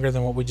much longer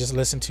than what we just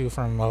listened to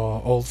from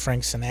old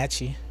Frank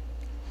Sinatra.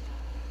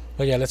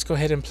 But yeah, let's go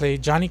ahead and play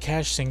Johnny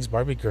Cash sings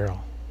Barbie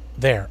Girl.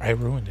 There, I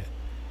Ruined It.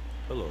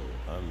 Hello,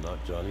 I'm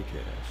not Johnny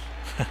Cash.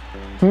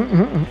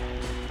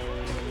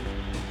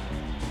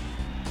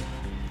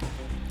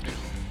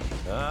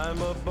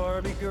 I'm a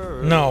Barbie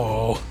girl.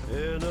 No.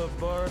 In a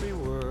Barbie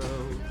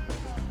world.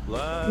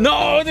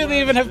 No,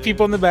 they even have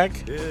people in the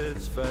back.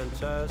 It's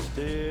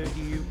fantastic.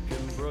 You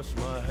can brush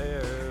my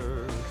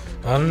hair.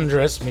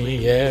 Undress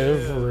me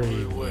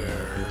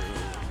everywhere.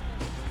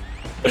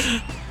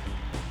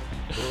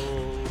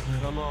 Oh,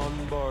 come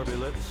on, Barbie,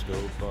 let's go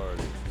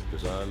party.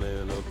 'Cause I'm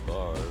in a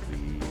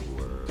Barbie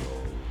world.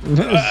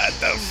 What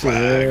the fuck,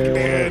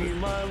 dude? Be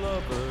my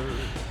lover.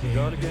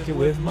 Gotta get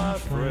with my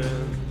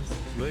friends.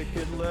 Make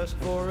it last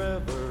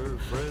forever.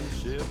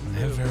 Friendship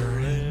never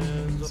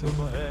ends. I put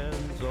my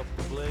hands up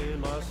to play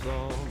my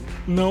song.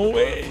 No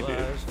way, dude.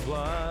 Butterflies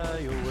fly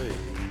away.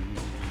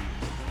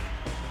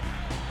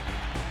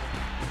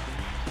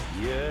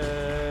 Yeah.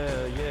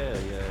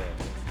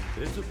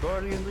 It's a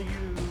party in the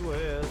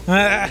U.S.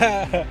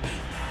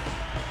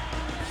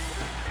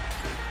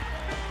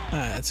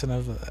 That's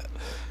enough of that.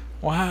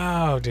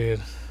 Wow,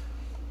 dude.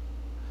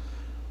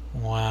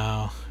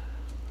 Wow.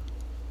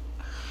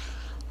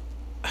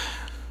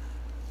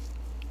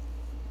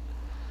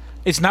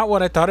 It's not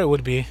what I thought it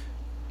would be.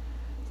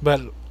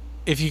 But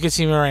if you could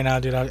see me right now,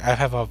 dude, I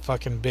have a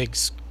fucking big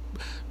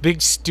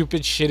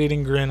stupid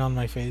shit-eating grin on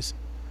my face.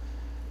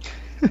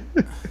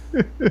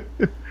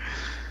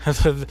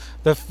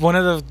 One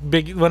of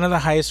the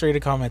highest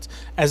rated comments.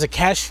 As a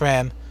Cash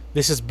fan,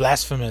 this is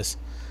blasphemous.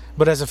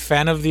 But as a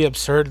fan of the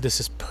absurd, this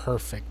is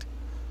perfect.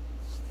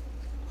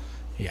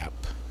 Yep,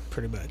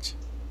 pretty much.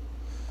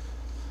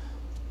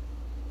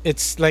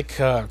 It's like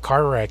a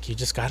car wreck. You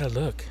just gotta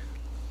look.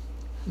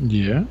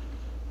 Yeah.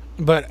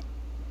 But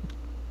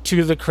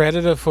to the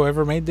credit of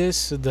whoever made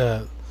this,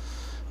 the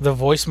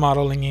voice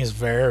modeling is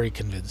very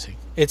convincing.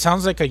 It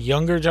sounds like a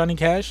younger Johnny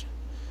Cash.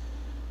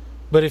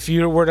 But if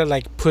you were to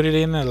like put it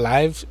in a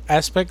live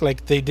aspect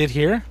like they did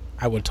here,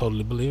 I would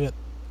totally believe it.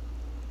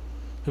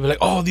 They'd be like,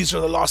 "Oh, these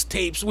are the lost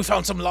tapes. We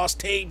found some lost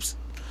tapes."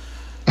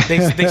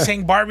 They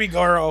sang Barbie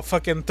Girl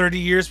fucking 30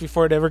 years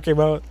before it ever came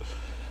out.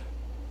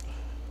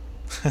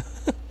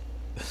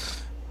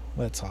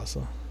 That's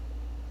awesome.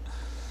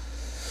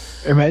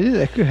 Imagine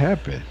that could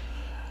happen.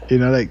 You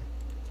know, like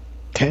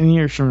 10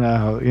 years from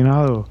now, you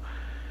know,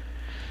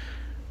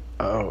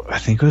 I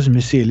think it was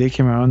Missy Elliott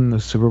came out in the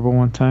Super Bowl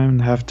one time,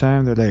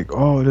 halftime. They're like,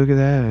 "Oh, look at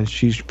that.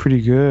 She's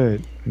pretty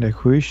good." Like,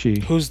 who is she?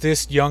 Who's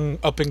this young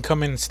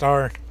up-and-coming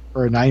star?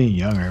 Or not even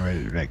younger,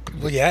 but like...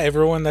 Well, yeah,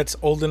 everyone that's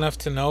old enough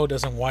to know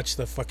doesn't watch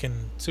the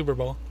fucking Super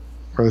Bowl.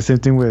 Or the same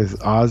thing with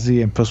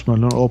Ozzy and Post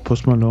Malone. Oh,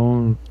 Post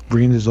Malone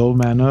bringing this old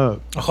man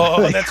up. Oh,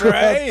 like, that's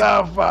right.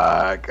 What the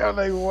fuck? I'm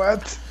like,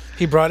 what?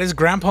 He brought his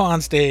grandpa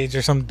on stage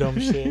or some dumb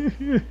shit.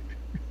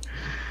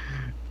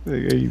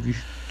 Like, are these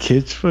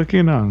kids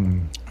fucking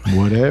on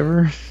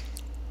whatever?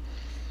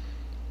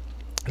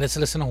 Let's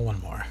listen to one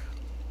more.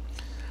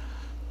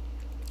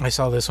 I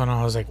saw this one and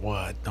I was like,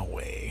 what? No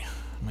way.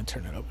 I'm going to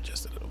turn it up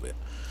just a little bit.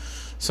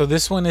 So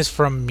this one is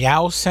from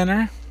Meow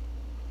Center.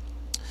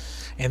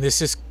 And this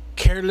is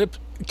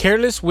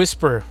Careless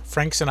Whisper,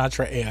 Frank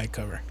Sinatra AI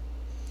cover.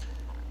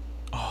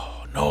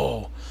 Oh,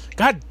 no.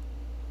 God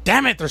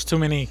damn it, there's too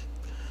many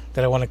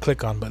that I want to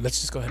click on, but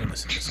let's just go ahead and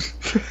listen to this.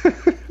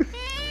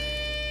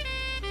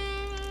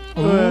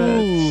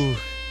 Ooh.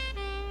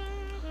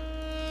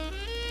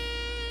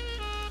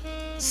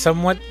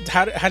 Somewhat,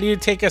 how do you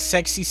take a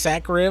sexy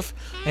sack riff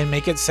and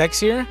make it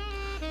sexier?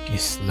 You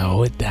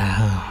slow it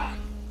down.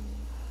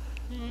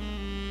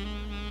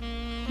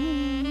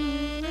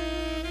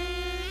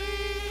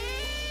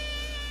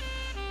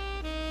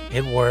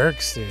 It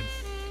works, dude.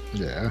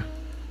 Yeah.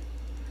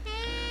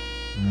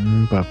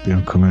 Papi,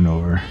 I'm coming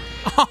over.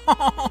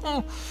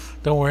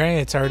 Don't worry,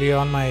 it's already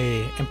on my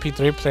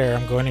MP3 player.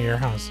 I'm going to your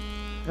house.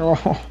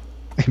 Oh,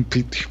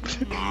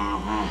 MP3.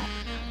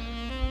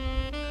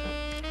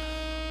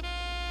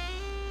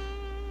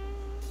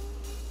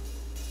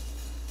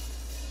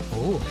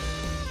 Ooh.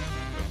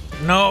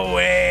 No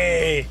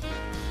way!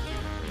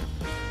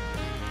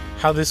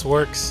 How this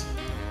works.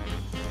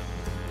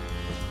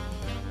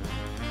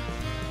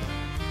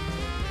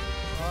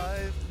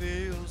 I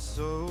feel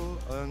so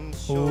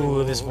unsure.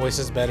 Ooh, this voice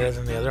is better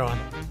than the other one.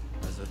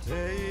 As I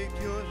take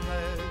your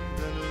hand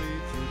and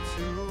lead you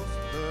to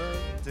the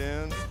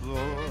dance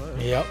floor.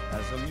 Yep.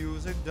 As the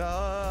music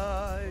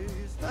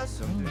dies, there's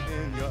something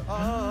in your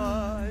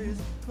eyes.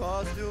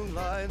 Cause you'll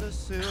lie the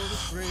silver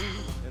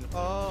screen and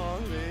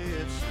only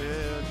it's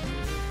there to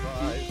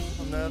fight.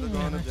 I'm never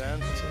gonna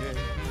dance again.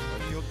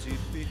 My guilty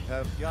feet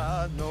have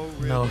got no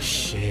rhythm. No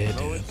shit, I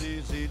know dude. it's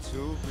easy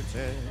to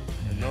pretend.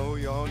 I know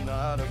you're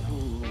not a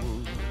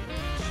fool.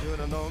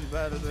 Should've known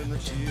better than to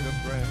cheat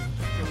a friend.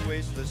 To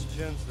waste this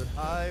chance that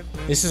I've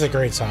been. This is a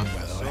great song,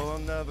 by the So way.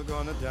 I'm never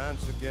gonna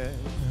dance again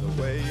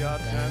the way I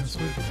dance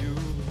with you.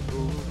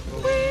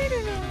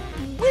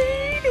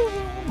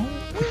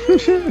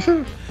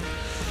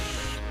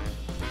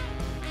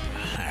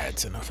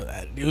 That's enough of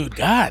that. Dude,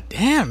 god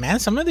damn, man.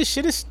 Some of this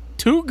shit is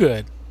too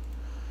good.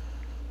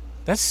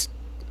 That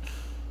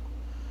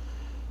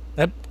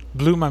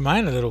blew my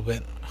mind a little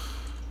bit.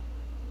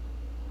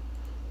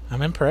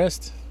 I'm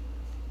impressed.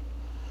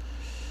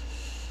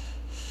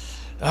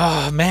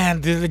 Oh, man.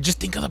 Dude, just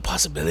think of the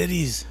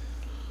possibilities.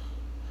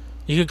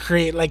 You could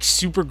create, like,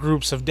 super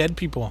groups of dead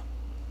people.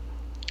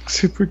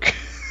 Super.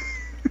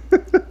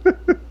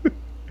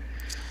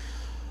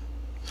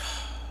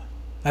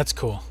 That's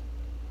cool.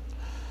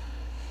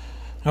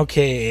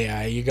 Okay,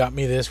 AI, you got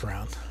me this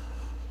round.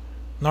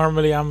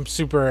 Normally, I'm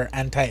super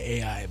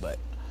anti-AI, but...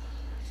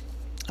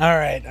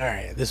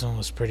 Alright. This one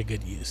was pretty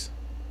good use.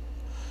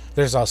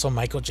 There's also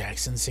Michael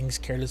Jackson sings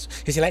Careless.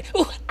 Is he like...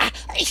 Ooh, ah,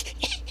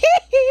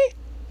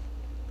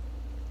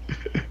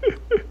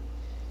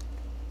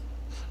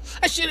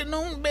 I should have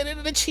known better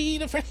than to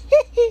cheat a friend.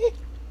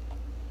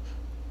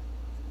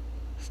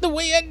 The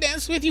way I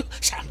danced with you.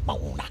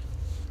 Shamona.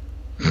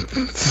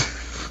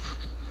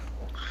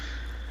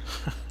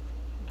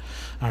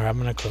 Alright, I'm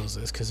gonna close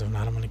this because if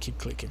not, I'm gonna keep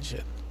clicking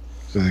shit.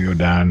 So they go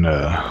down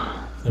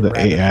the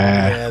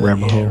AI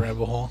rabbit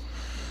hole.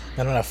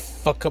 Then I'm gonna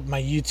fuck up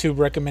my YouTube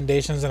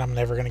recommendations and I'm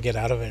never gonna get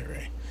out of it,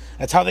 right?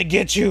 That's how they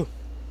get you.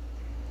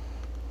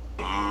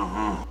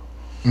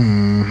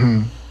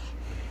 Mm-hmm.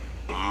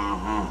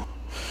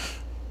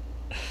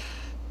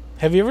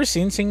 Have you ever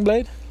seen Sing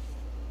Blade?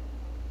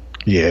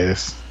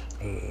 Yes.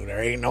 Ooh,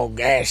 there ain't no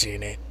gas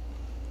in it.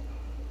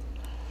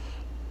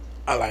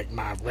 I like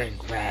my ring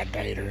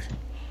radiator.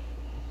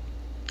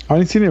 I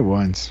only seen it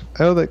once.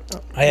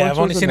 I've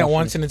only seen it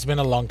once and it's been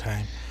a long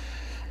time.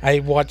 I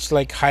watched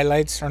like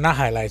highlights, or not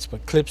highlights,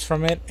 but clips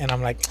from it, and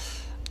I'm like,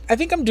 I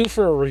think I'm due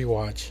for a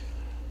rewatch.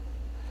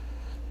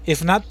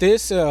 If not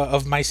this,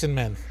 of Mice and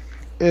Men.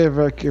 If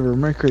I can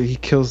remember correctly, he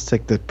kills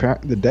like the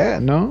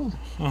dad, no?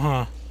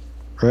 Uh-huh.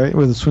 Right?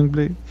 With a swing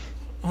blade?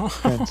 I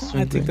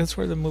think that's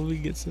where the movie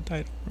gets the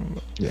title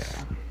from. Yeah.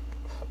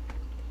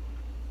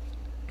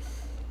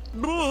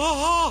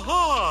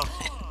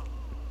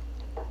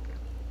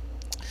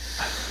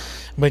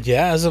 But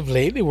yeah, as of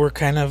lately, we're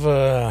kind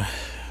of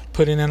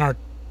putting in our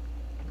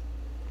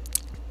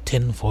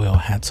tinfoil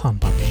hats on,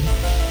 puppy.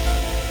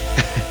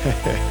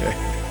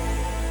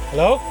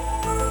 Hello?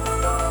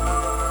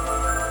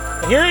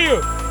 I hear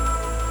you.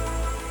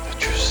 The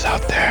truth is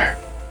out there.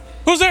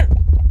 Who's there?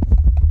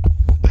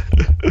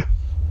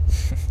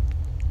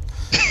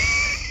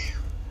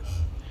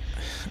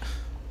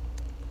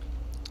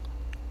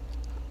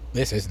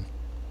 This isn't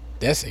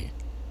Dese.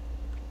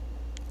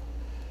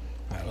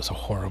 That was a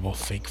horrible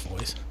fake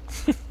voice.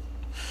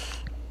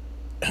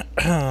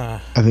 I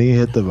think he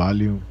hit the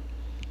volume.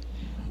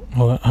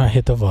 Oh, I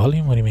hit the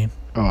volume? What do you mean?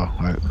 Oh,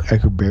 I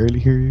could barely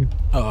hear you.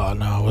 Oh,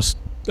 no, I was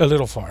a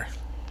little far.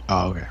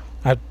 Oh, okay.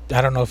 I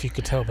don't know if you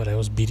could tell, but I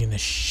was beating the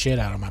shit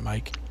out of my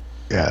mic.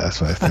 Yeah,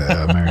 that's what I said.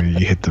 I remember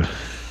you hit the...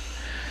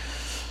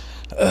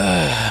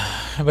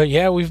 But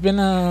yeah, we've been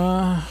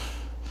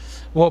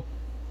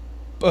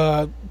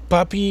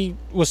Papi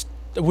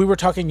we were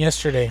talking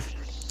yesterday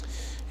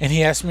and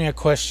he asked me a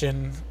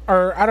question,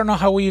 or I don't know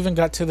how we even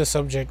got to the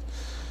subject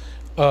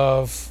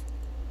of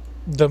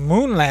the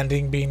moon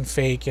landing being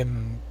fake,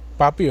 and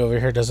Papi over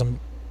here doesn't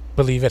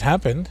believe it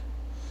happened.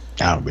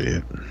 I don't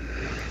believe it.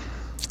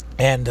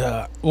 And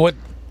what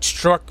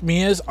struck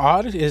me as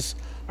odd is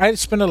I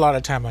spend a lot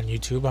of time on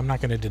YouTube. I'm not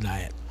going to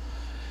deny it.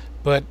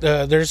 But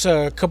there's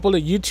a couple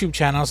of YouTube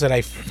channels that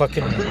I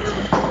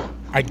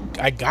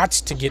got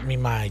to get me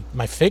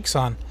my fix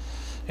on.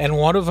 And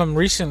one of them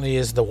recently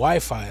is the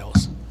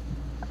Y-Files.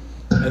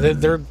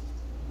 Their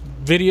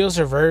videos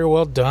are very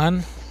well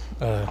done.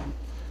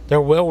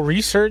 They're well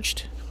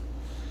researched.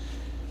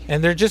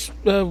 And they're just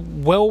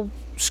well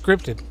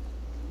scripted.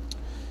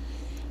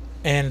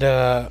 And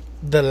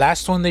the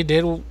last one they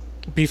did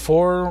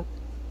before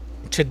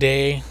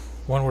today,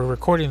 when we're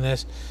recording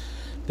this,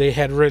 they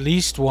had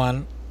released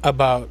one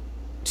about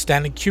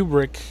Stanley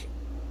Kubrick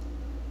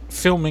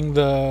filming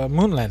the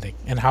moon landing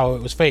and how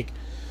it was fake.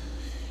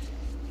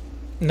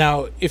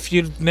 Now, if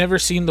you've never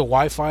seen the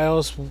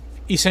Y-Files,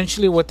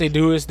 essentially what they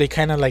do is they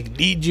kind of like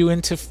lead you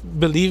into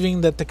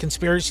believing that the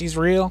conspiracy is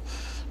real,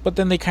 but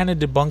then they kind of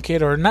debunk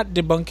it, or not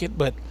debunk it,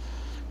 but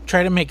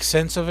try to make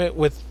sense of it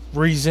with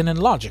reason and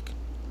logic.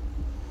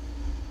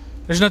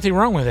 There's nothing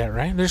wrong with that,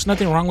 right? There's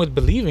nothing wrong with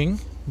believing,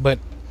 but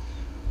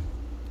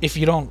if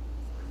you don't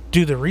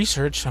do the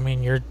research, I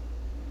mean, you're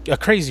a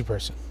crazy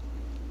person.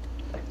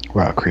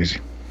 Wow, crazy.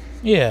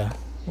 Yeah.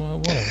 Well,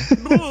 whatever.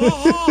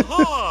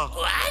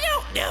 I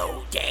don't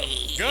know,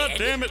 Dave. God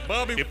damn it,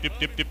 Bobby. Dip, dip,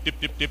 dip, dip, dip,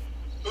 dip, dip.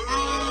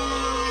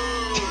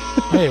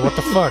 Hey, what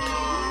the fuck?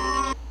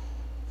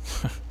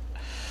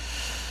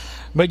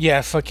 But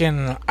yeah,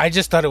 fucking, I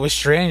just thought it was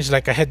strange.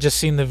 Like, I had just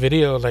seen the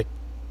video, like,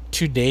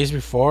 2 days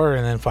before,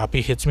 and then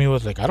Papi hits me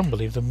with, like, I don't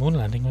believe the moon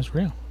landing was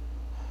real.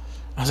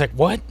 I was like,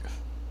 what?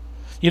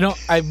 You know,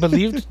 I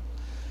believed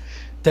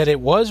that it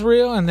was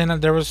real, and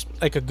then there was,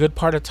 like, a good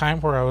part of time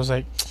where I was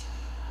like,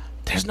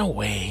 there's no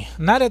way.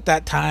 Not at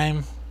that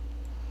time.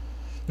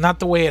 Not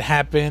the way it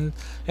happened.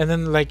 And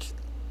then, like,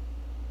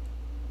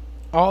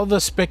 all the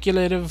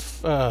speculative,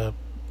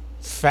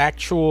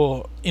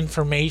 factual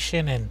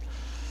information and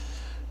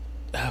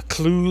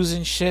clues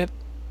and shit.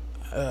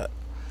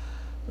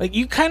 Like,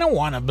 you kind of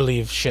want to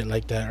believe shit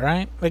like that,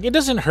 right? Like, it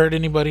doesn't hurt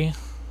anybody.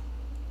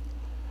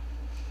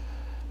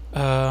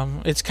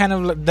 It's kind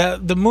of like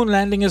the moon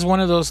landing is one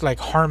of those, like,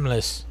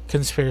 harmless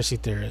conspiracy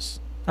theories,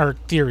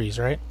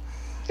 right?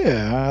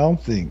 Yeah, I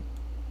don't think.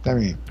 I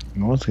mean,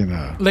 no one's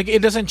gonna. Like,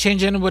 it doesn't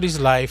change anybody's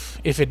life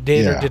if it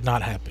did or Yeah. did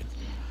not happen.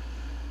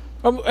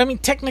 I mean,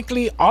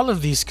 technically, all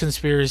of these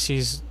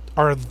conspiracies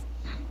are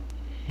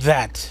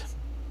that,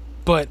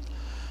 but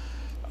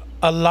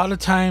a lot of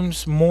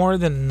times, more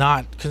than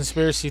not,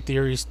 conspiracy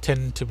theories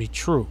tend to be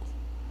true.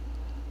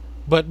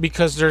 But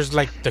because there's,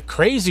 like, the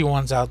crazy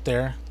ones out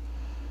there,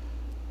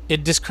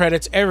 it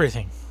discredits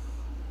everything.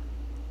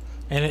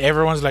 And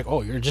everyone's like,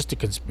 oh, you're just a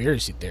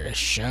conspiracy theorist.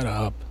 Shut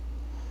up.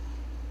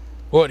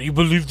 What, you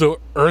believe the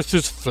earth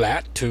is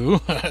flat,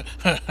 too?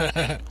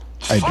 I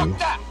do. Fuck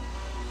that!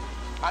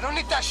 I don't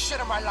need that shit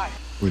in my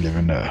life. We live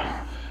in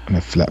a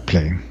flat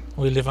plane.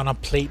 We live on a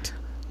plate.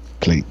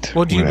 Plate.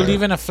 Well, do you whatever.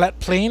 believe in a flat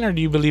plane, or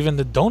do you believe in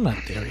the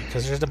donut theory?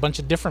 Because there's a bunch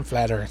of different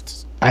flat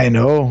earths. I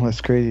know, that's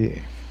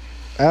crazy.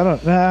 I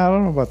don't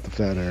know about the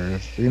flat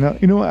earth. You know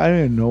what? I don't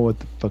even know what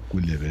the fuck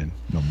we live in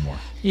no more.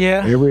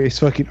 Yeah. Everybody's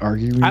fucking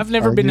arguing. I've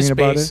never been to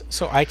about space, it.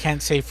 so I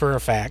can't say for a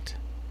fact.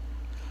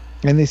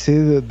 And they say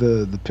that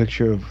the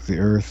picture of the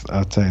Earth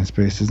outside in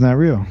space is not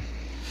real.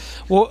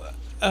 Well,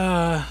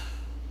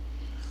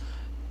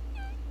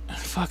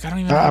 fuck, I don't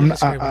even know. How to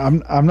describe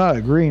it. I'm not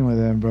agreeing with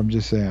them, but I'm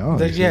just saying. Oh,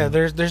 Yeah,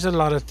 there's a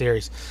lot of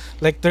theories.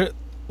 Like,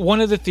 one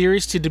of the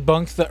theories to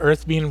debunk the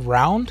Earth being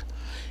round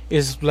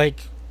is,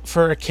 like,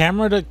 for a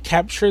camera to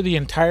capture the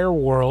entire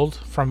world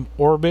from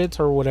orbit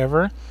or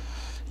whatever,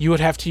 you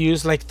would have to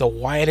use, like, the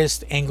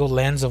widest angle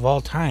lens of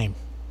all time.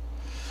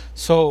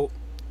 So,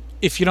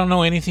 if you don't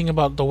know anything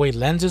about the way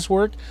lenses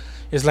work,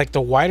 is like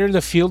the wider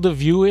the field of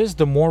view is,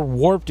 the more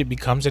warped it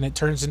becomes, and it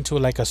turns into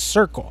like a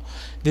circle.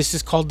 This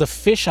is called the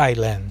fisheye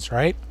lens,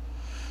 right?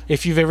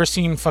 If you've ever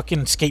seen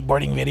fucking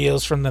skateboarding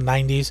videos from the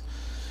 90s,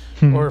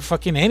 or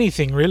fucking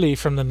anything really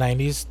from the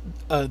 90s,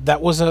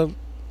 that was a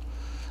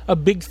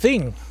big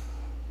thing.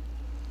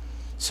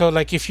 So,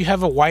 like, if you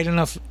have a wide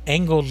enough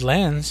angled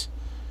lens,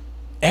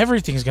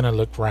 everything's gonna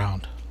look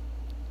round,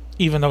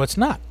 even though it's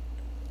not.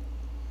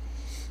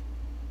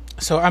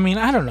 So, I mean,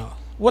 I don't know.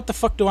 What the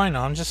fuck do I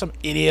know? I'm just some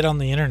idiot on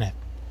the internet.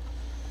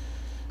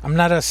 I'm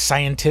not a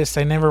scientist.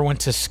 I never went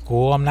to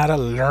school. I'm not a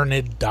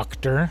learned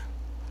doctor.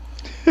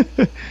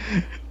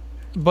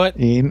 But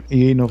you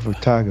ain't no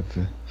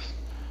photographer.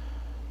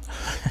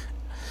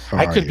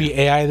 I could be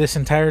AI this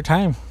entire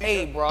time.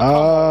 Hey, bro. Come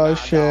Oh on now,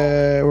 shit,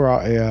 dog. we're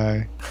all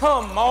AI.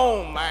 Come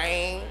on,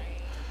 man.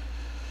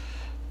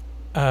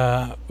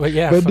 But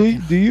yeah, But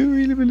fucking- do you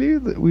really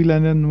believe that we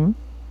landed on the moon?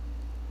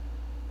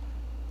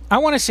 I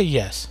want to say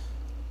yes.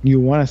 You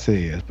want to say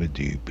yes, but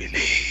do you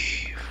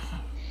believe?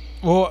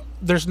 Well,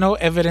 there's no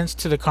evidence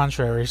to the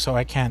contrary, so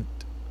I can't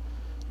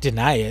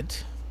deny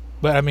it.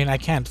 But I mean, I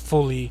can't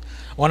fully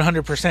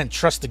 100%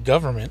 trust the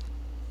government.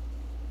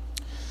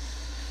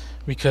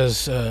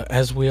 Because,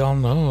 as we all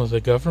know, the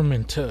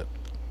government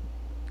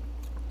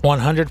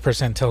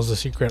 100% tells the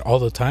secret all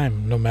the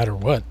time, no matter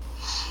what.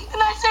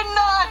 And I said,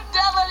 no,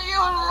 devil, you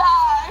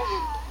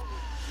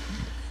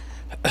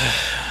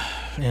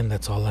lie. And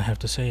that's all I have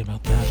to say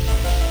about that.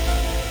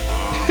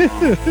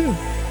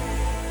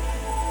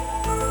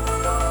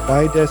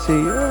 Bye,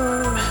 Desi.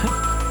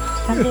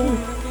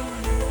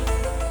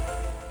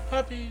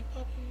 Puppy.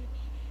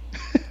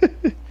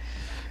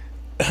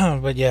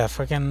 But yeah,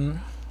 fucking...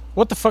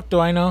 What the fuck do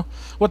I know?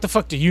 What the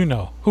fuck do you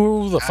know?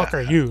 Who the fuck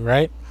are you,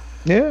 right?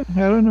 Yeah, I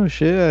don't know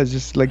shit. I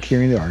just like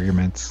hearing the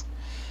arguments.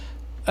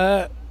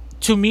 To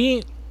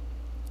me,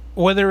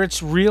 whether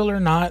it's real or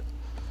not,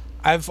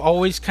 I've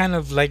always kind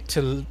of liked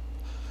to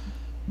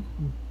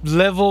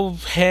level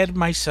head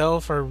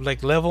myself or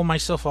like level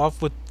myself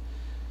off with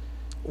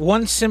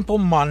one simple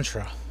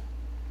mantra: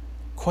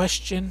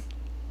 question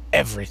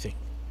everything.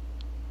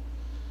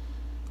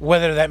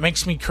 Whether that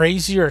makes me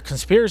crazy or a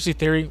conspiracy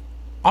theory,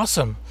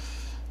 awesome.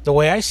 The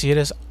way I see it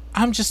is,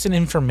 I'm just an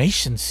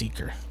information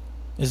seeker.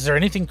 Is there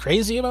anything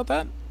crazy about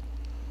that?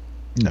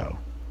 No,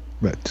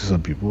 but to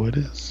some people it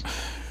is.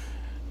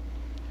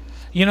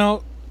 You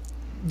know,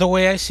 the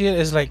way I see it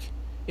is like,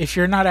 if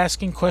you're not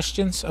asking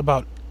questions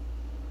about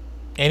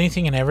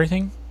anything and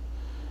everything,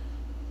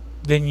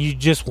 then you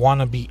just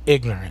want to be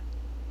ignorant.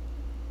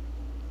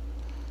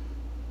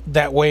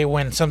 That way,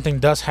 when something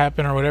does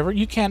happen or whatever,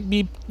 you can't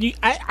be...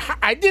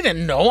 I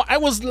didn't know. I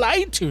was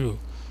lied to.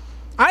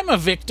 I'm a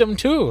victim,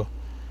 too.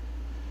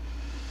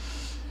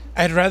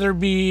 I'd rather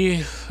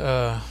be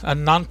a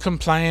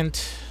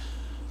non-compliant...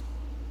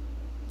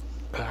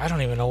 I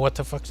don't even know what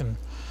the fucking...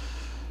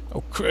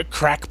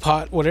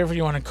 crackpot, whatever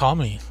you want to call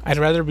me. I'd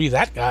rather be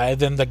that guy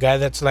than the guy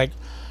that's like,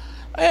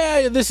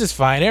 this is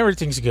fine.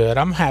 Everything's good.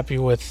 I'm happy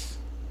with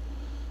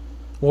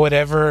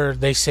whatever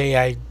they say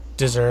I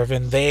deserve.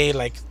 And they,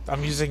 like,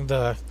 I'm using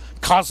the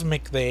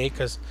cosmic they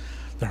because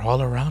they're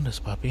all around us,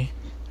 puppy.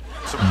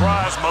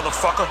 Surprise,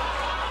 motherfucker.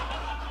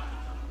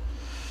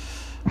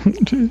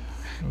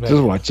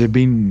 Just watch it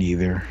be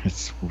neither.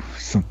 It's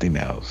something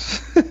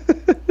else.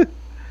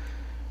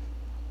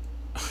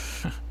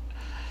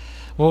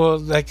 Well,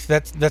 like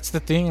that's the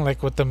thing.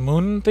 Like with the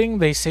moon thing,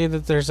 they say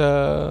that there's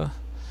a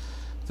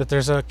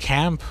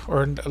camp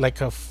or like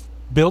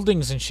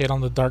buildings and shit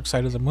on the dark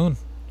side of the moon.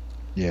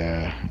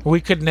 Yeah.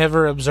 We could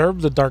never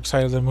observe the dark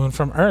side of the moon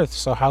from Earth,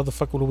 so how the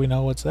fuck would we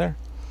know what's there?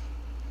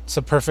 It's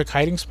a perfect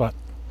hiding spot.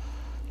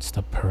 It's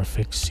the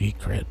perfect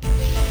secret.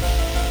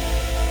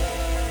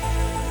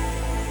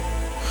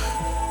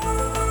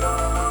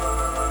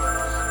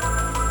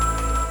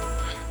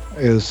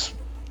 It was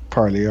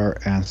partly our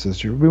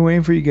ancestors. We've been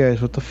waiting for you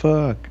guys. What the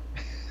fuck?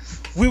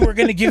 We were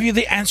gonna give you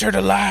the answer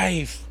to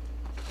life.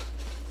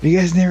 You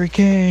guys never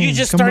came. You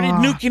just Come started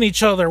on. nuking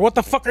each other. What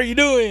the fuck are you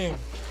doing?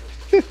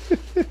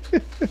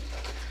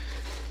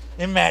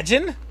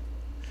 Imagine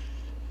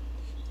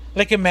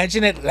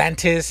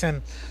Atlantis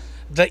and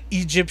the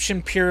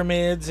Egyptian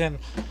pyramids and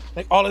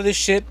like all of this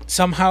shit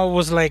somehow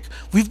was like,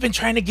 we've been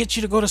trying to get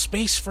you to go to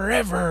space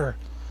forever.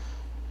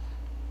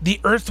 The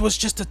Earth was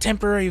just a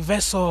temporary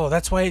vessel.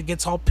 That's why it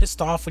gets all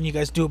pissed off when you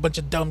guys do a bunch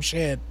of dumb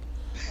shit.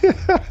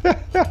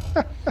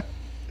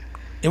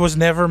 It was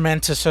never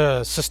meant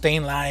to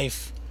sustain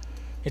life.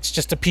 It's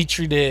just a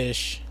petri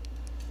dish.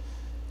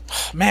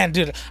 Man,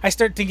 dude, I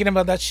start thinking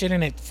about that shit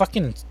and it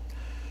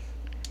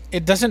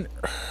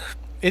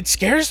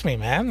scares me,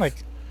 man. Like,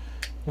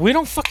 we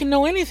don't fucking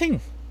know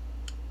anything.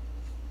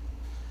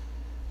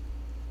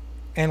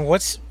 And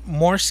what's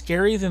more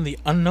scary than the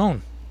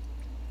unknown?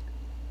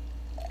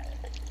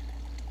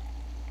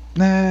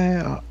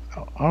 Nah,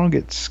 I don't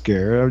get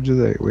scared. I'm just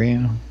like,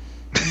 well.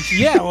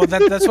 Yeah, well,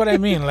 that's what I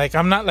mean. Like,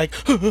 I'm not like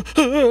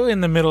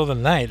in the middle of the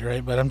night,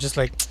 right? But I'm just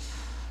like,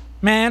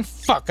 man,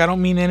 fuck, I don't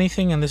mean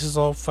anything, and this is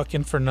all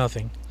fucking for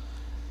nothing.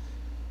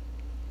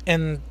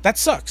 And that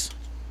sucks.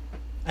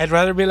 I'd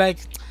rather be like,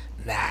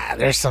 nah,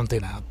 there's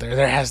something out there.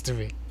 There has to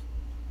be.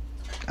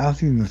 I don't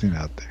see nothing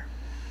out there.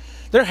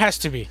 There has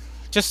to be.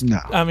 Just, No.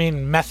 I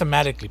mean,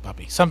 mathematically,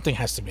 puppy. Something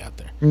has to be out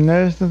there. No,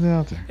 there's nothing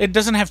out there. It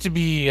doesn't have to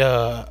be,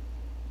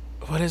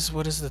 what is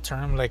the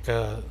term? Like,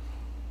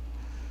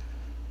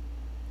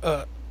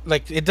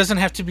 like, it doesn't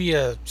have to be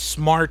a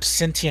smart,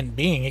 sentient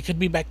being. It could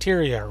be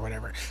bacteria or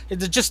whatever.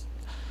 It's just,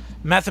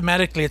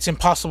 mathematically, it's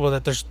impossible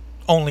that there's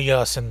only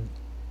us and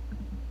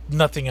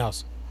nothing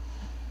else.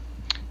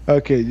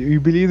 Okay, do you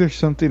believe there's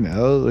something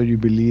else, or do you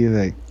believe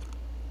like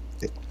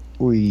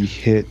we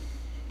hit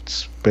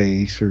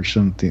space or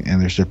something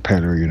and there's a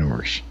parallel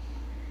universe?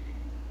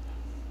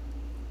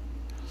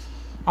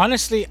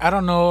 Honestly, I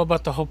don't know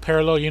about the whole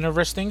parallel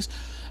universe things.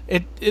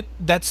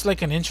 That's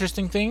like an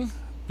interesting thing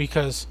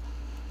because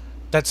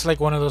that's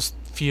like one of those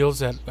fields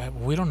that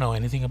we don't know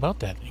anything about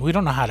that. We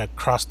don't know how to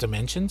cross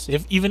dimensions.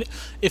 Even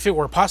if it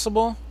were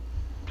possible,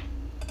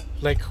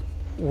 like,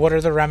 what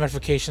are the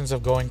ramifications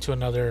of going to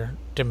another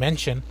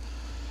dimension?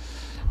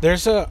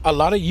 There's a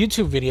lot of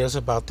YouTube videos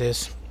about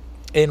this,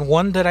 and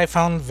one that I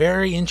found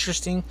very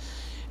interesting.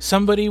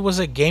 Somebody was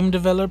a game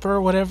developer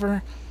or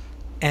whatever,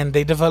 and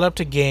they developed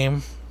a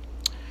game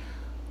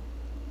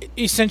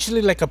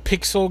essentially like a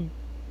pixel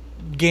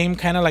game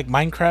kind of like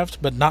Minecraft,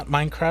 but not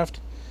Minecraft.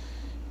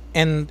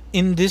 And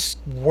in this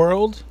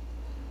world,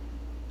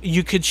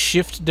 you could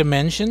shift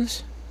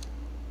dimensions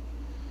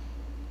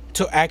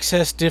to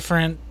access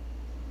different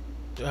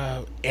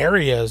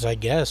areas, I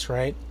guess,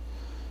 right?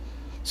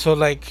 So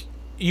like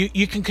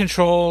you can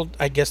control,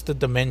 I guess, the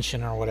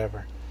dimension or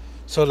whatever.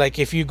 So like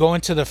if you go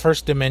into the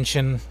first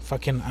dimension,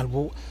 fucking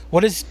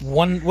what is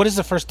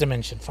the first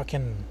dimension?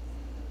 Fucking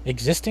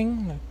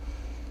existing?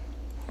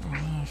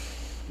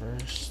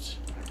 First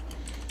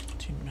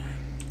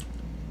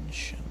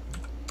dimension.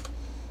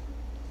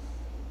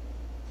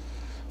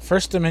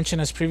 First dimension,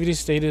 as previously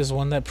stated, is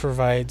one that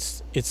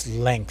provides its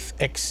length,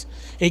 x,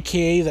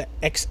 aka the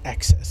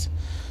x-axis.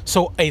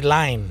 So a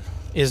line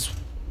is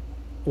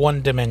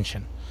one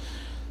dimension.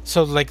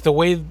 So like the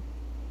way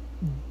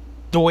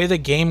the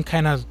game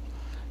kind of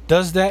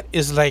does that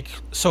is like,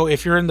 so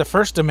if you're in the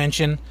first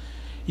dimension,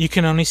 you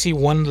can only see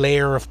one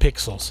layer of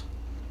pixels.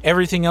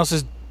 Everything else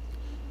is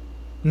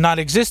not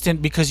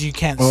existent because you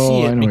can't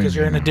see it because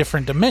you're in a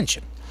different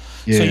dimension.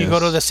 Yes. So you go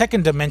to the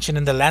second dimension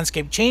and the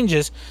landscape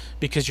changes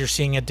because you're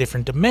seeing a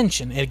different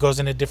dimension. It goes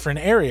in a different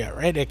area,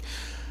 right?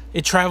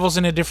 It travels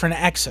in a different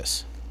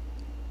axis.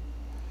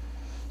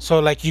 So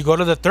like you go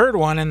to the third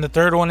one, and the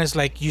third one is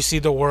like you see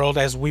the world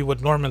as we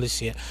would normally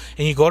see it.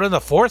 And you go to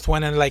the fourth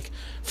one, and like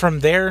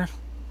from there,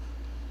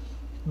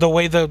 the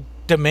way the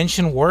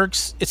dimension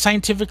works, it's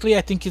scientifically,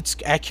 I think it's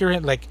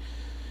accurate. Like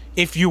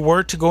if you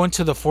were to go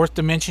into the fourth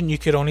dimension, you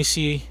could only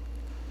see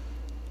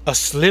a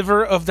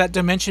sliver of that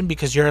dimension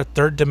because you're a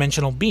third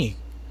dimensional being.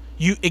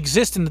 You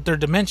exist in the third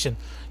dimension.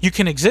 You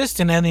can exist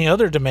in any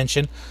other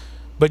dimension,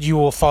 but you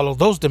will follow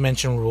those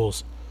dimension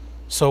rules.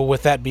 So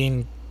with that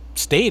being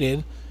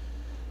stated,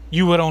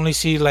 you would only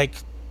see like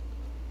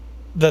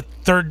the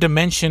third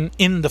dimension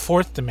in the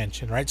fourth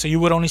dimension, right? So you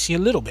would only see a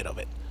little bit of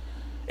it.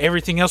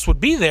 Everything else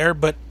would be there,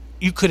 but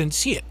you couldn't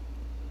see it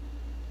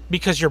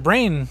because your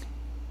brain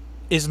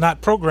is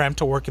not programmed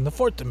to work in the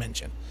fourth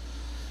dimension.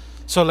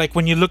 So like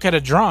when you look at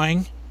a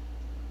drawing,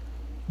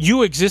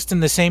 you exist in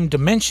the same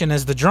dimension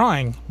as the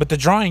drawing, but the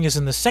drawing is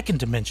in the second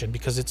dimension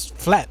because it's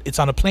flat. It's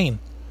on a plane.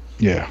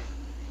 Yeah.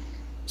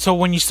 So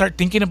when you start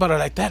thinking about it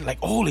like that, like,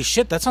 holy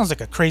shit, that sounds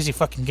like a crazy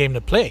fucking game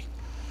to play.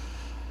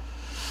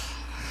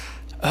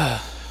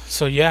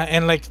 So yeah,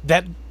 and like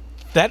that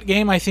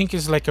game I think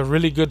is like a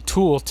really good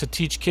tool to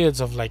teach kids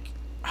of like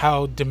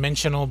how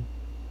dimensional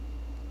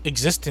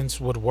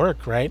existence would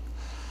work, right?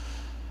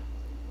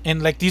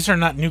 And like these are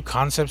not new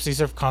concepts.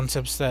 These are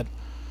concepts that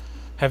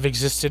have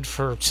existed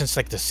since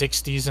like the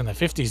 60s and the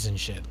 50s and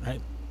shit,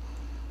 right?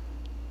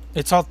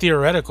 It's all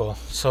theoretical,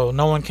 so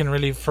no one can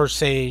really first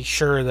say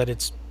sure that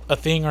it's a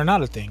thing or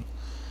not a thing.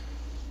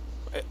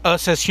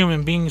 Us as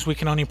human beings, we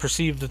can only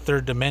perceive the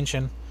third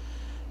dimension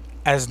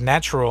as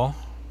natural,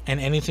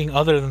 and anything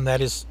other than that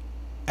is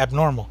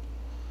abnormal.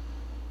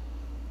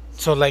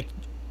 So like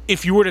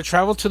if you were to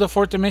travel to the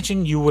fourth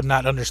dimension, you would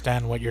not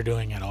understand what you're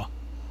doing at all.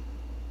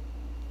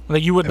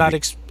 Like you would not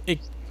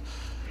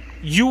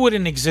you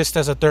wouldn't exist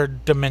as a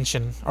third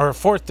dimension or a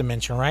fourth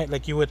dimension, right?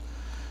 Like you would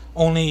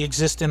only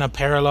exist in a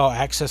parallel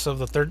axis of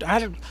the third.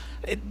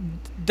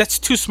 That's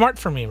too smart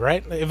for me,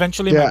 right?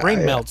 Eventually my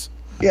brain melts.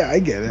 Yeah, I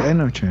get it. I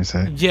know what you're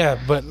trying to say. Yeah,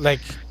 but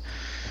like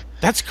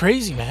that's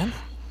crazy, man.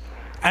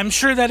 I'm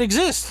sure that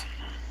exists.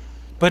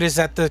 But is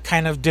that the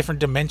kind of different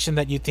dimension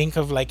that you think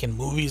of like in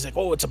movies? Like,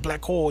 oh, it's a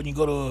black hole and you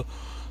go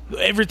to...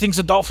 Everything's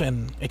a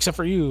dolphin except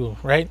for you,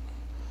 right?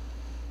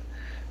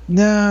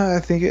 No, I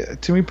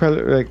think to me,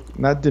 like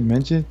not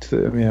dimension. I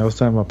mean, I was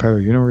talking about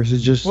parallel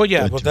universes. Just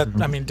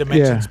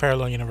dimensions,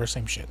 parallel universe,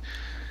 same shit.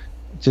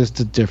 Just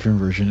a different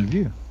version of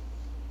you.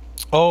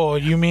 Oh,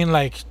 you mean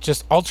like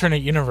just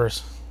alternate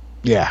universe?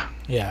 Yeah.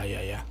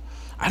 Yeah.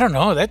 I don't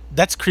know.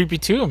 That's creepy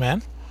too,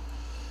 man.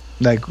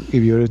 Like if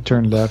you would have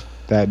turned left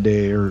that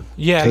day, or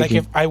like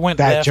if I went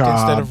left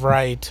instead of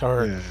right,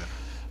 or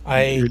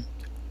I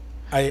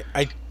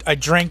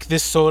drank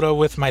this soda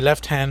with my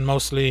left hand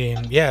mostly,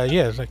 and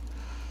it's like.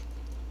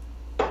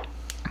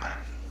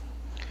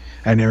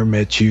 I never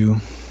met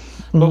you.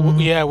 But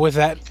with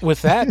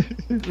that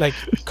like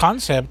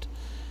concept,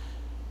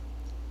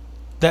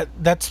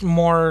 that's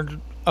more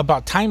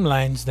about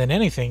timelines than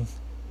anything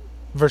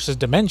versus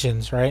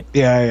dimensions, right?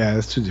 Yeah,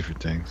 that's two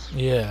different things.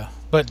 Yeah,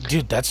 but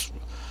dude, that's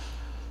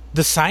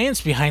the science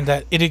behind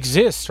that. It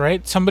exists,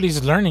 right?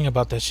 Somebody's learning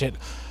about that shit.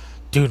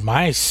 Dude,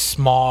 my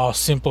small,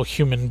 simple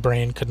human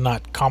brain could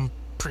not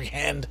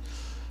comprehend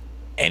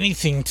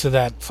anything to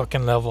that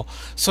fucking level.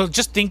 So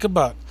just think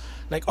about,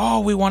 like,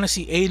 oh, we want to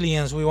see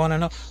aliens. We want to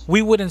know.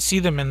 We wouldn't see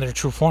them in their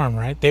true form,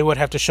 right? They would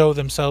have to show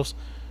themselves.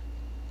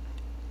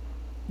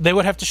 They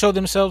would have to show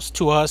themselves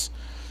to us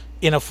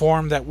in a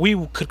form that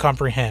we could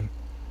comprehend.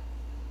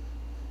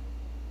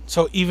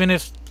 So even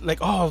if, like,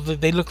 oh,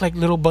 they look like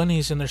little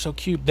bunnies and they're so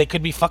cute, they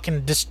could be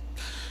fucking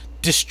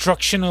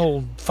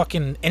destructional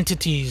fucking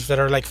entities that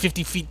are like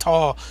 50 feet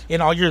tall,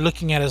 and all you're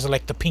looking at is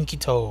like the pinky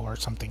toe or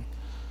something.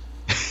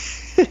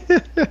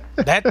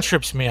 That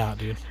trips me out,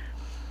 dude.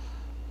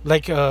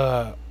 Like,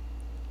 The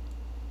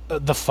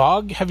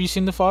Fog. Have you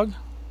seen The Fog?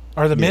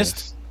 Or The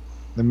Mist?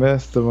 The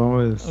best. The one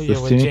with Oh, the yeah,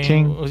 with Stephen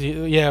Jane.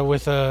 King. Yeah,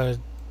 with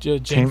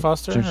Jane James-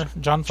 Foster, James- or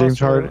John James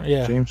Foster. Hart.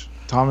 Yeah, James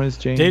Thomas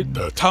Jane.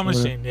 Thomas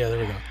whatever. Jane. Yeah, there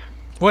we go.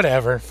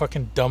 Whatever.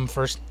 Fucking dumb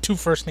two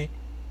first name.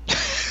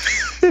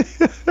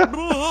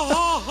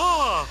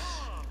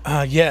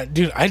 Yeah,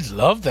 dude, I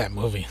love that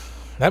movie.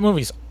 That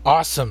movie's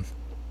awesome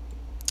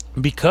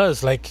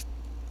because, like,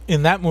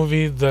 in that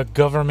movie, the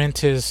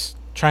government is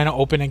trying to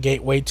open a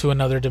gateway to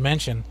another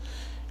dimension,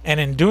 and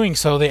in doing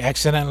so, they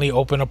accidentally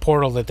open a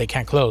portal that they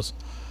can't close.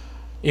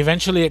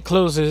 Eventually, it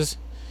closes,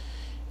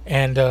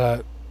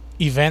 and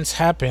events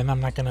happen.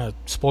 I'm not gonna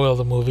spoil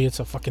the movie. It's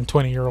a fucking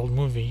 20-year-old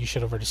movie. You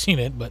should have already seen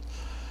it, but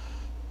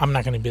I'm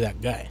not gonna be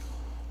that guy.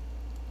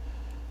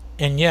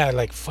 And yeah,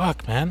 like,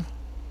 fuck, man.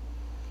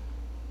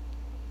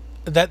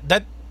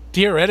 That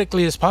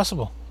theoretically is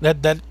possible.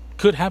 That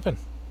could happen.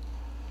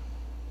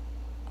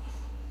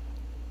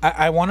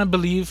 I want to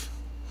believe,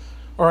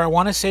 or I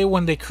want to say,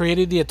 when they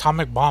created the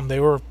atomic bomb, they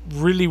were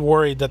really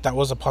worried that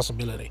was a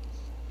possibility.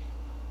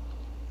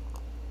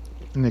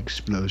 An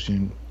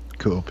explosion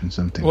could open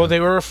something. Well, up. they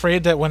were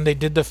afraid that when they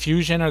did the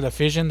fusion or the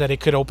fission, that it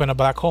could open a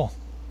black hole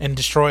and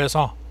destroy us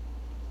all.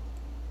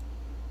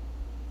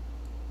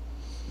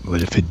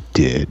 What if it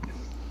did?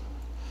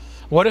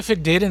 What if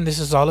it did, and this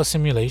is all a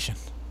simulation?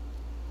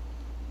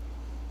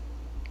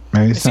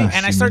 Maybe it's See, not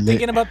and I start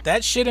thinking about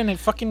that shit, and it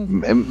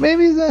fucking...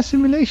 Maybe it's not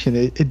simulation.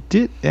 It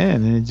did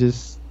end, and it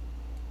just,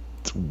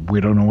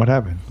 we don't know what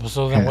happened.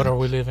 So then, what are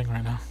we living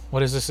right now?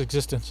 What is this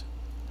existence?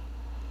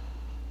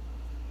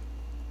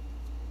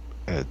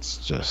 It's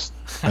just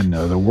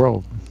another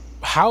world.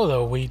 How,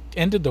 though? We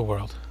ended the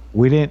world.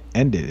 We didn't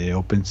end it. It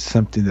opened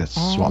something that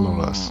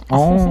swallowed us.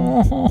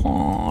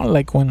 Oh,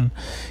 Like when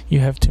you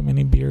have too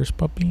many beers,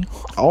 puppy.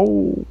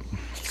 oh.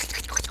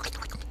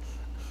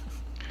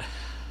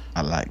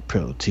 I like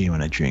protein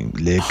when I drink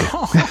liquor.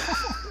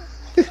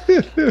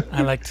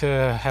 I like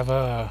to have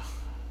a...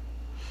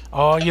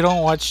 Oh, you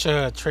don't watch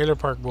Trailer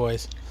Park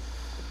Boys.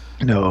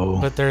 No.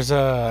 But there's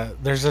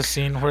a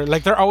scene where,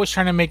 like, they're always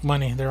trying to make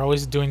money. They're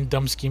always doing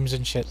dumb schemes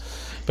and shit.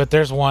 But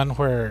there's one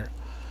where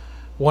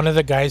one of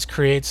the guys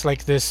creates,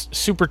 like, this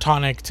super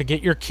tonic to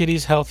get your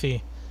kitties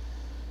healthy.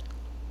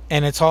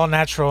 And it's all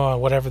natural,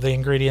 whatever the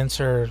ingredients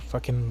are,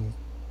 fucking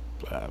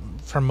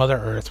from Mother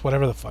Earth,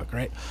 whatever the fuck,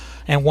 right?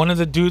 And one of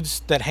the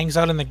dudes that hangs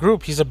out in the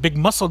group, he's a big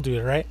muscle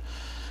dude, right?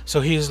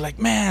 So he's like,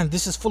 man,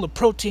 this is full of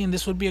protein.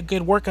 This would be a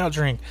good workout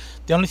drink.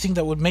 The only thing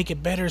that would make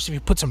it better is if you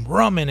put some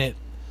rum in it.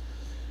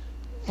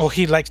 Well,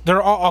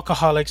 they're all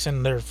alcoholics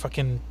and they're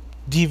fucking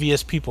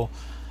devious people.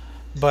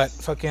 But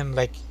fucking,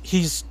 like,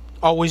 he's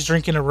always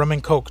drinking a rum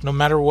and coke, no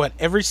matter what.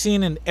 Every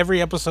scene in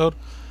every episode,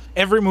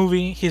 every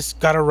movie, he's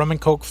got a rum and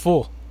coke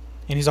full.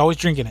 And he's always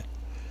drinking it.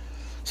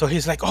 So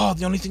he's like, oh,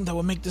 the only thing that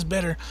would make this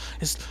better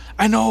is,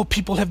 I know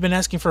people have been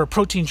asking for a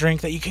protein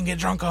drink that you can get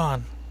drunk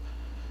on.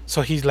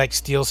 So he, like,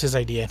 steals his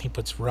idea and he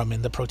puts rum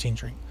in the protein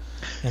drink.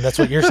 And that's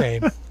what you're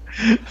saying.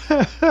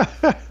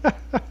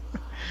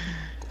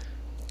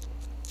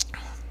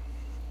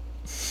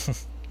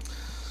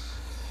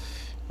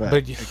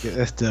 But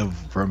that's the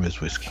rum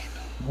is whiskey.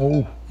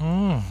 Oh.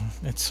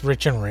 It's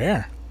rich and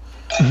rare.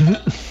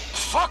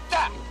 Fuck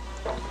that!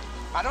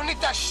 I don't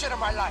need that shit in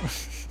my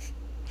life.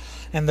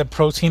 And the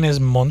protein is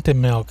Monte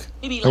milk.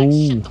 He be like,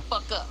 shut the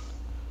fuck up.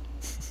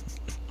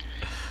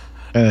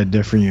 In a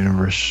different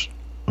universe,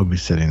 we'll be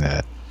setting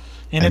that.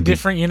 In a And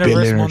different be universe,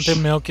 billionaires.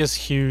 Monte milk is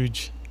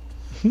huge.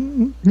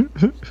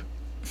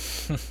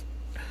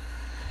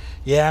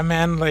 Yeah,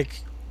 man,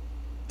 like,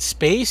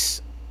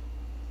 space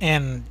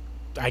and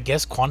I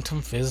guess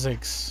quantum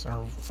physics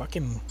are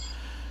fucking...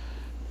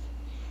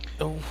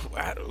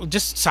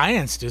 just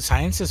science, dude.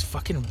 Science is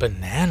fucking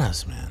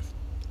bananas, man.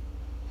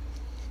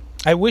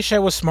 I wish I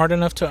was smart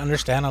enough to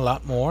understand a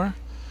lot more.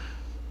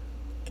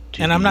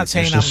 Do And you I'm not believe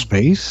saying there's a I'm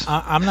space.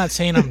 I'm not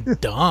saying I'm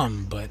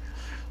dumb, but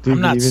Do you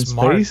I'm not believe in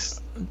smart.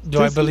 space?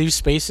 Do I believe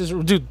space is...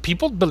 Dude,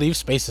 people believe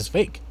space is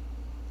fake.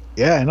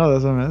 Yeah, I know.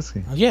 That's what I'm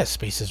asking. Yeah,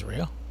 space is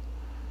real.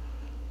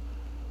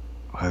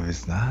 What if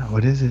it's not?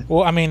 What is it?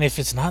 Well, I mean, if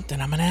it's not,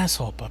 then I'm an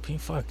asshole, puppy.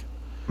 Fuck.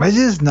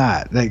 Imagine it's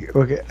not. Like,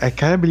 okay, I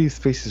kind of believe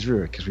space is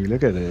real because we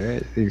look at it,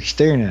 right? You're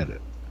staring at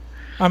it.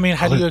 I mean,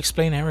 how do you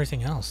explain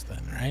everything else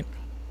then, right?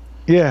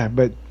 Yeah,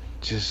 but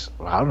just,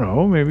 I don't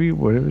know. Maybe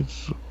what if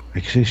it's,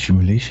 like, say,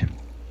 simulation?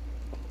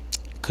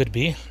 Could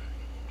be.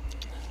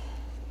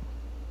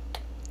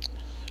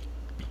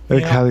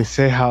 Like Yeah. how they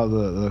say how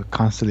the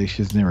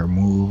constellations never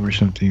move or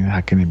something.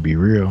 How can it be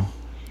real?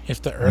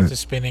 If the Earth is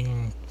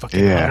spinning fucking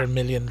Yeah. 100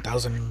 million,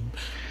 1,000,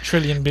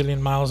 trillion,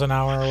 billion miles an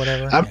hour or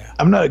whatever.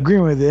 I'm not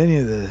agreeing with any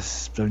of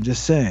this, but I'm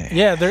just saying.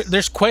 Yeah,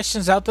 there's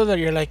questions out there that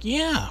you're like,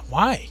 yeah,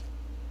 why?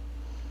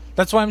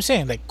 That's why I'm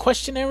saying, like,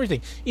 question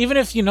everything. Even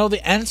if you know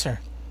the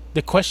answer,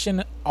 the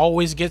question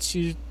always gets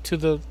you to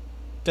the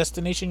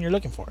destination you're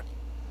looking for.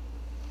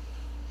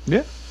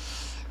 Yeah.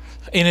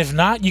 And if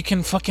not, you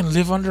can fucking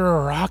live under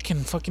a rock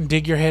and fucking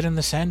dig your head in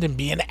the sand and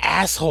be an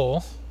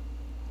asshole.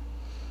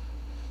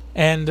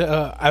 And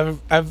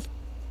I've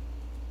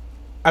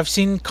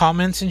seen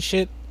comments and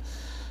shit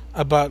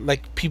about,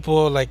 like,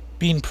 people, like,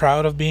 being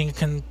proud of being a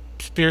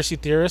conspiracy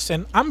theorist,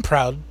 and I'm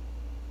proud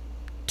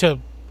to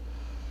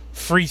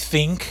free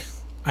think,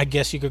 I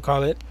guess you could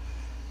call it.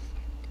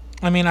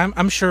 I mean,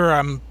 I'm sure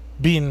I'm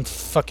being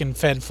fucking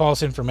fed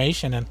false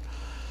information, and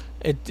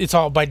it's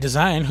all by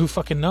design. Who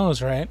fucking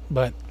knows, right?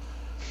 But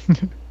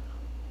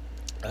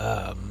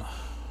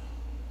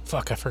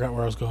fuck, I forgot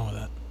where I was going with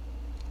that.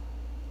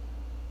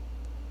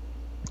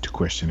 To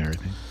question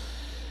everything.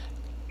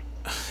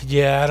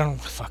 Yeah,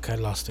 I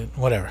lost it.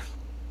 Whatever.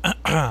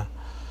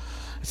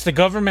 It's the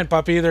government,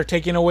 Papi. They're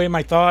taking away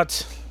my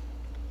thoughts.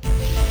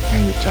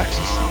 And your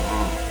taxes.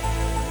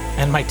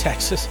 And my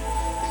taxes.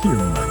 Your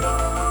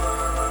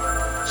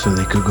money. So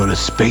they could go to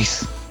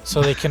space.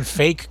 So they can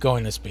fake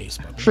going to space,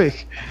 Papi.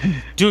 Fake.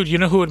 Dude, you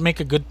know who would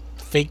make a good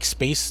fake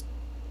space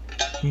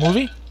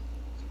movie?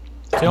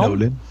 Film?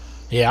 Nolan.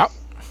 Yeah.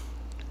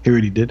 He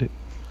already did it.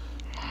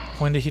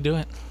 When did he do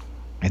it?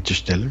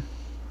 Interstellar.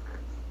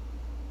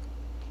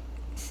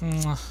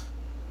 Hmm.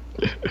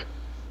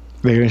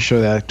 They're gonna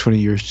show that 20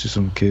 years to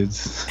some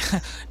kids.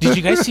 Did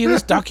you guys see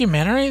this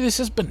documentary? This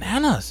is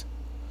bananas.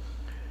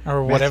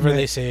 Or whatever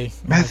they say.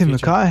 Matthew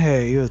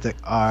McConaughey, he was like,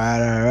 all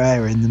right,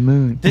 we're in the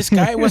moon. This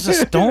guy was a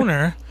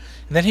stoner,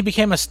 and then he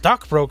became a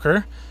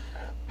stockbroker,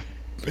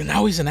 but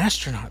now he's an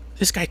astronaut.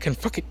 This guy can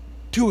fucking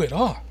do it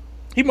all.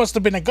 He must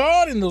have been a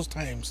god in those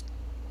times.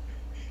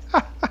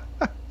 God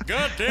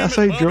damn That's it,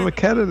 why he Bobby. drove a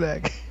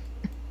Cadillac.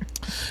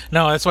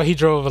 No, that's why he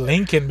drove a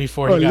Lincoln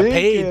before he got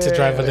paid to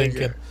drive a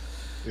Lincoln.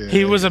 Yeah,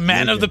 He was a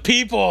man of the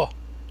people.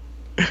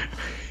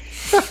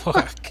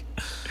 Fuck.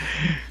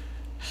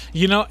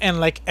 You know, and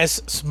like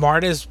as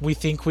smart as we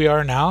think we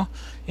are now,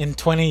 in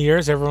 20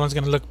 years, everyone's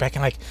going to look back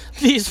and like,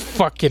 these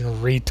fucking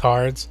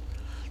retards.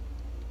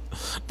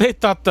 They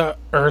thought the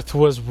earth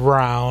was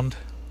round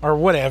or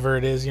whatever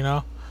it is, you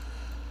know?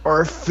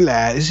 Or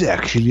flat is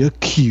actually a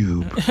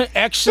cube.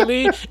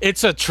 Actually,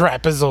 it's a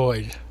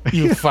trapezoid.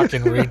 You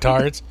fucking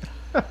retards.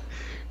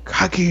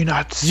 How can you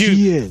not see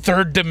You it?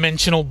 third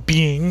dimensional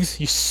beings,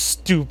 you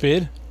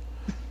stupid.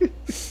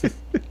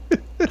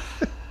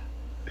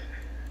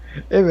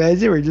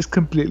 Imagine we're just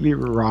completely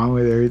wrong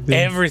with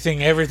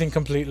everything. Everything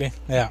completely.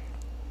 Yeah.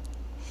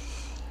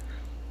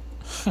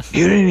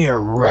 You don't need a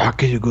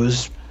rocket to go to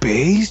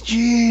space,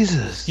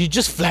 Jesus. You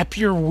just flap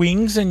your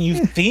wings and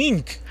you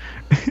think.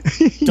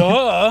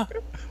 Duh.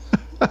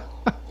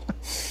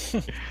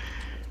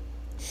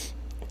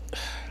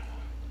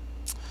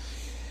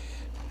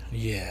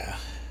 Yeah.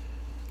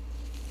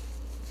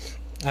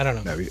 I don't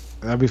know.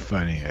 That'd be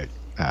funny.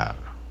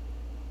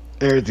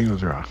 Everything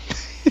was wrong.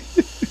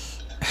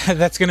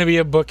 That's going to be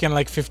a book in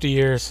like 50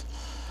 years.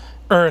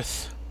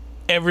 Earth.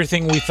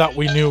 Everything we thought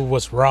we knew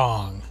was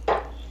wrong.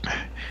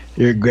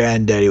 Your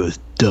granddaddy was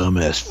dumb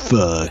as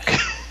fuck.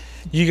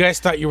 You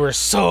guys thought you were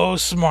so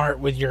smart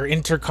with your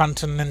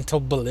intercontinental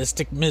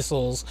ballistic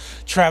missiles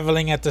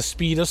traveling at the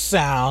speed of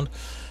sound,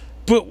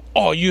 but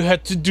all you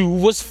had to do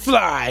was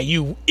fly,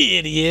 you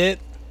idiot.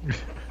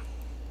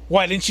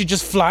 Why didn't you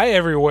just fly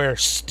everywhere,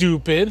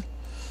 stupid?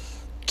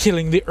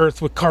 Killing the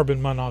earth with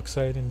carbon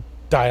monoxide and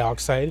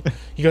dioxide.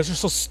 You guys are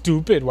so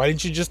stupid. Why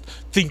didn't you just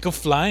think of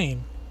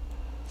flying?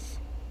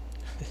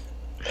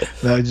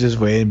 I was just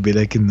waiting and be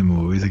like in the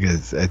movies. Like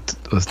I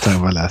was talking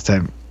about last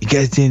time. You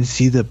guys didn't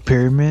see the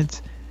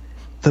pyramids?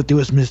 Thought they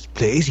was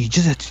misplaced. You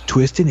just had to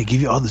twist it and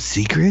give you all the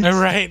secrets. All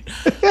right.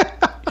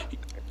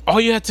 All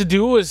you had to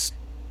do was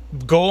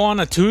go on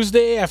a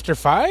Tuesday after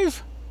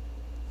 5?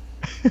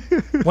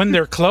 When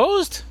they're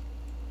closed?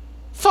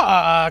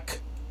 Fuck.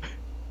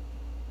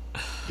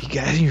 You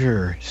guys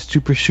are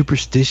super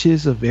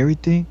superstitious of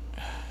everything.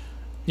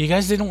 You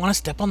guys didn't want to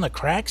step on the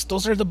cracks?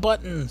 Those are the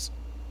buttons.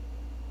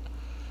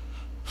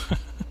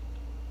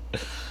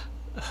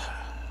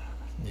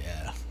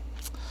 Yeah.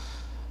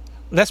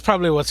 That's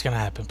probably what's going to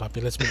happen,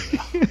 Papi. Let's be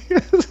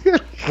real.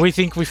 We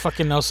think we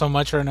fucking know so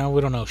much right now.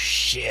 We don't know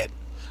shit.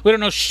 We don't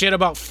know shit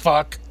about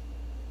fuck.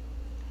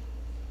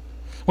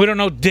 We don't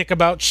know dick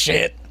about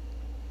shit.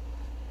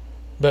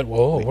 But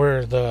whoa,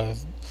 we're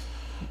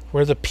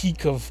the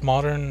peak of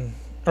modern,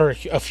 or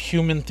of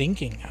human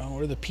thinking.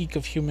 We're the peak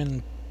of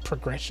human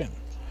progression.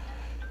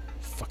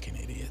 Fucking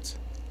idiots.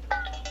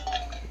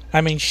 I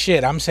mean,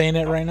 shit, I'm saying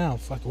it right now.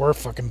 Fuck, we're a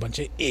fucking bunch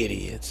of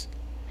idiots.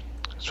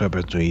 That's what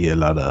happens when you eat a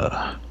lot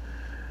of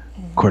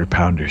quarter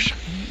pounders.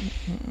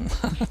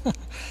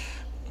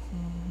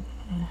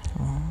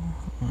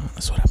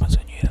 That's what happens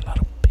when you eat a lot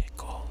of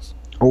pickles.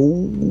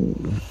 Oh.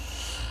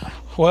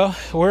 Well,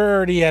 we're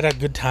already at a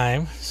good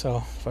time,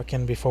 so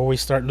fucking before we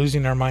start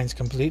losing our minds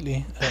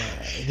completely,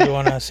 do you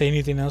want to say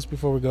anything else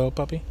before we go,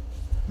 Papi?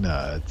 No,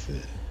 that's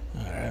it.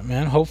 Alright,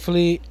 man.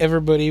 Hopefully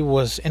everybody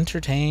was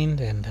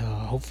entertained, and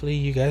hopefully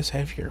you guys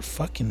have your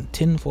fucking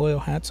tinfoil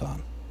hats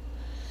on.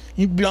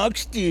 It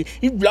blocks the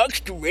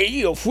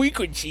radio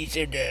frequencies,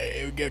 and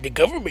the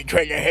government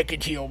trying to hack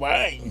into your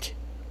mind.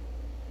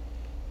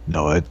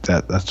 No,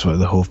 that's what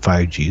the whole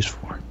 5G is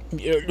for.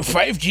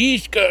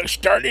 5G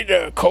started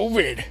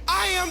COVID.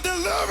 I am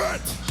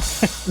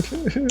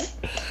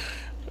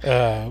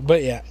delivered.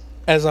 But yeah,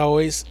 as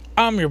always,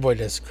 I'm your boy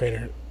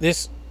Desecrator.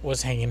 This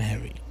was Hanging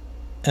Heavy.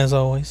 As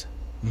always,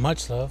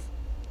 much love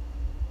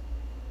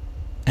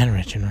and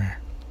rich and rare.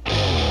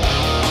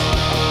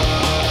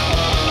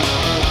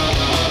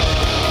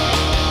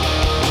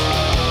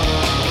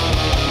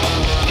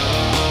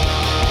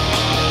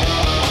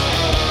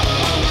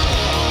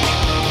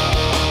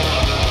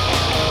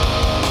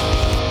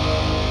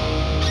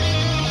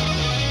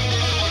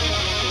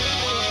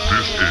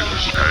 This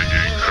is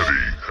Hanging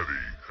Heavy.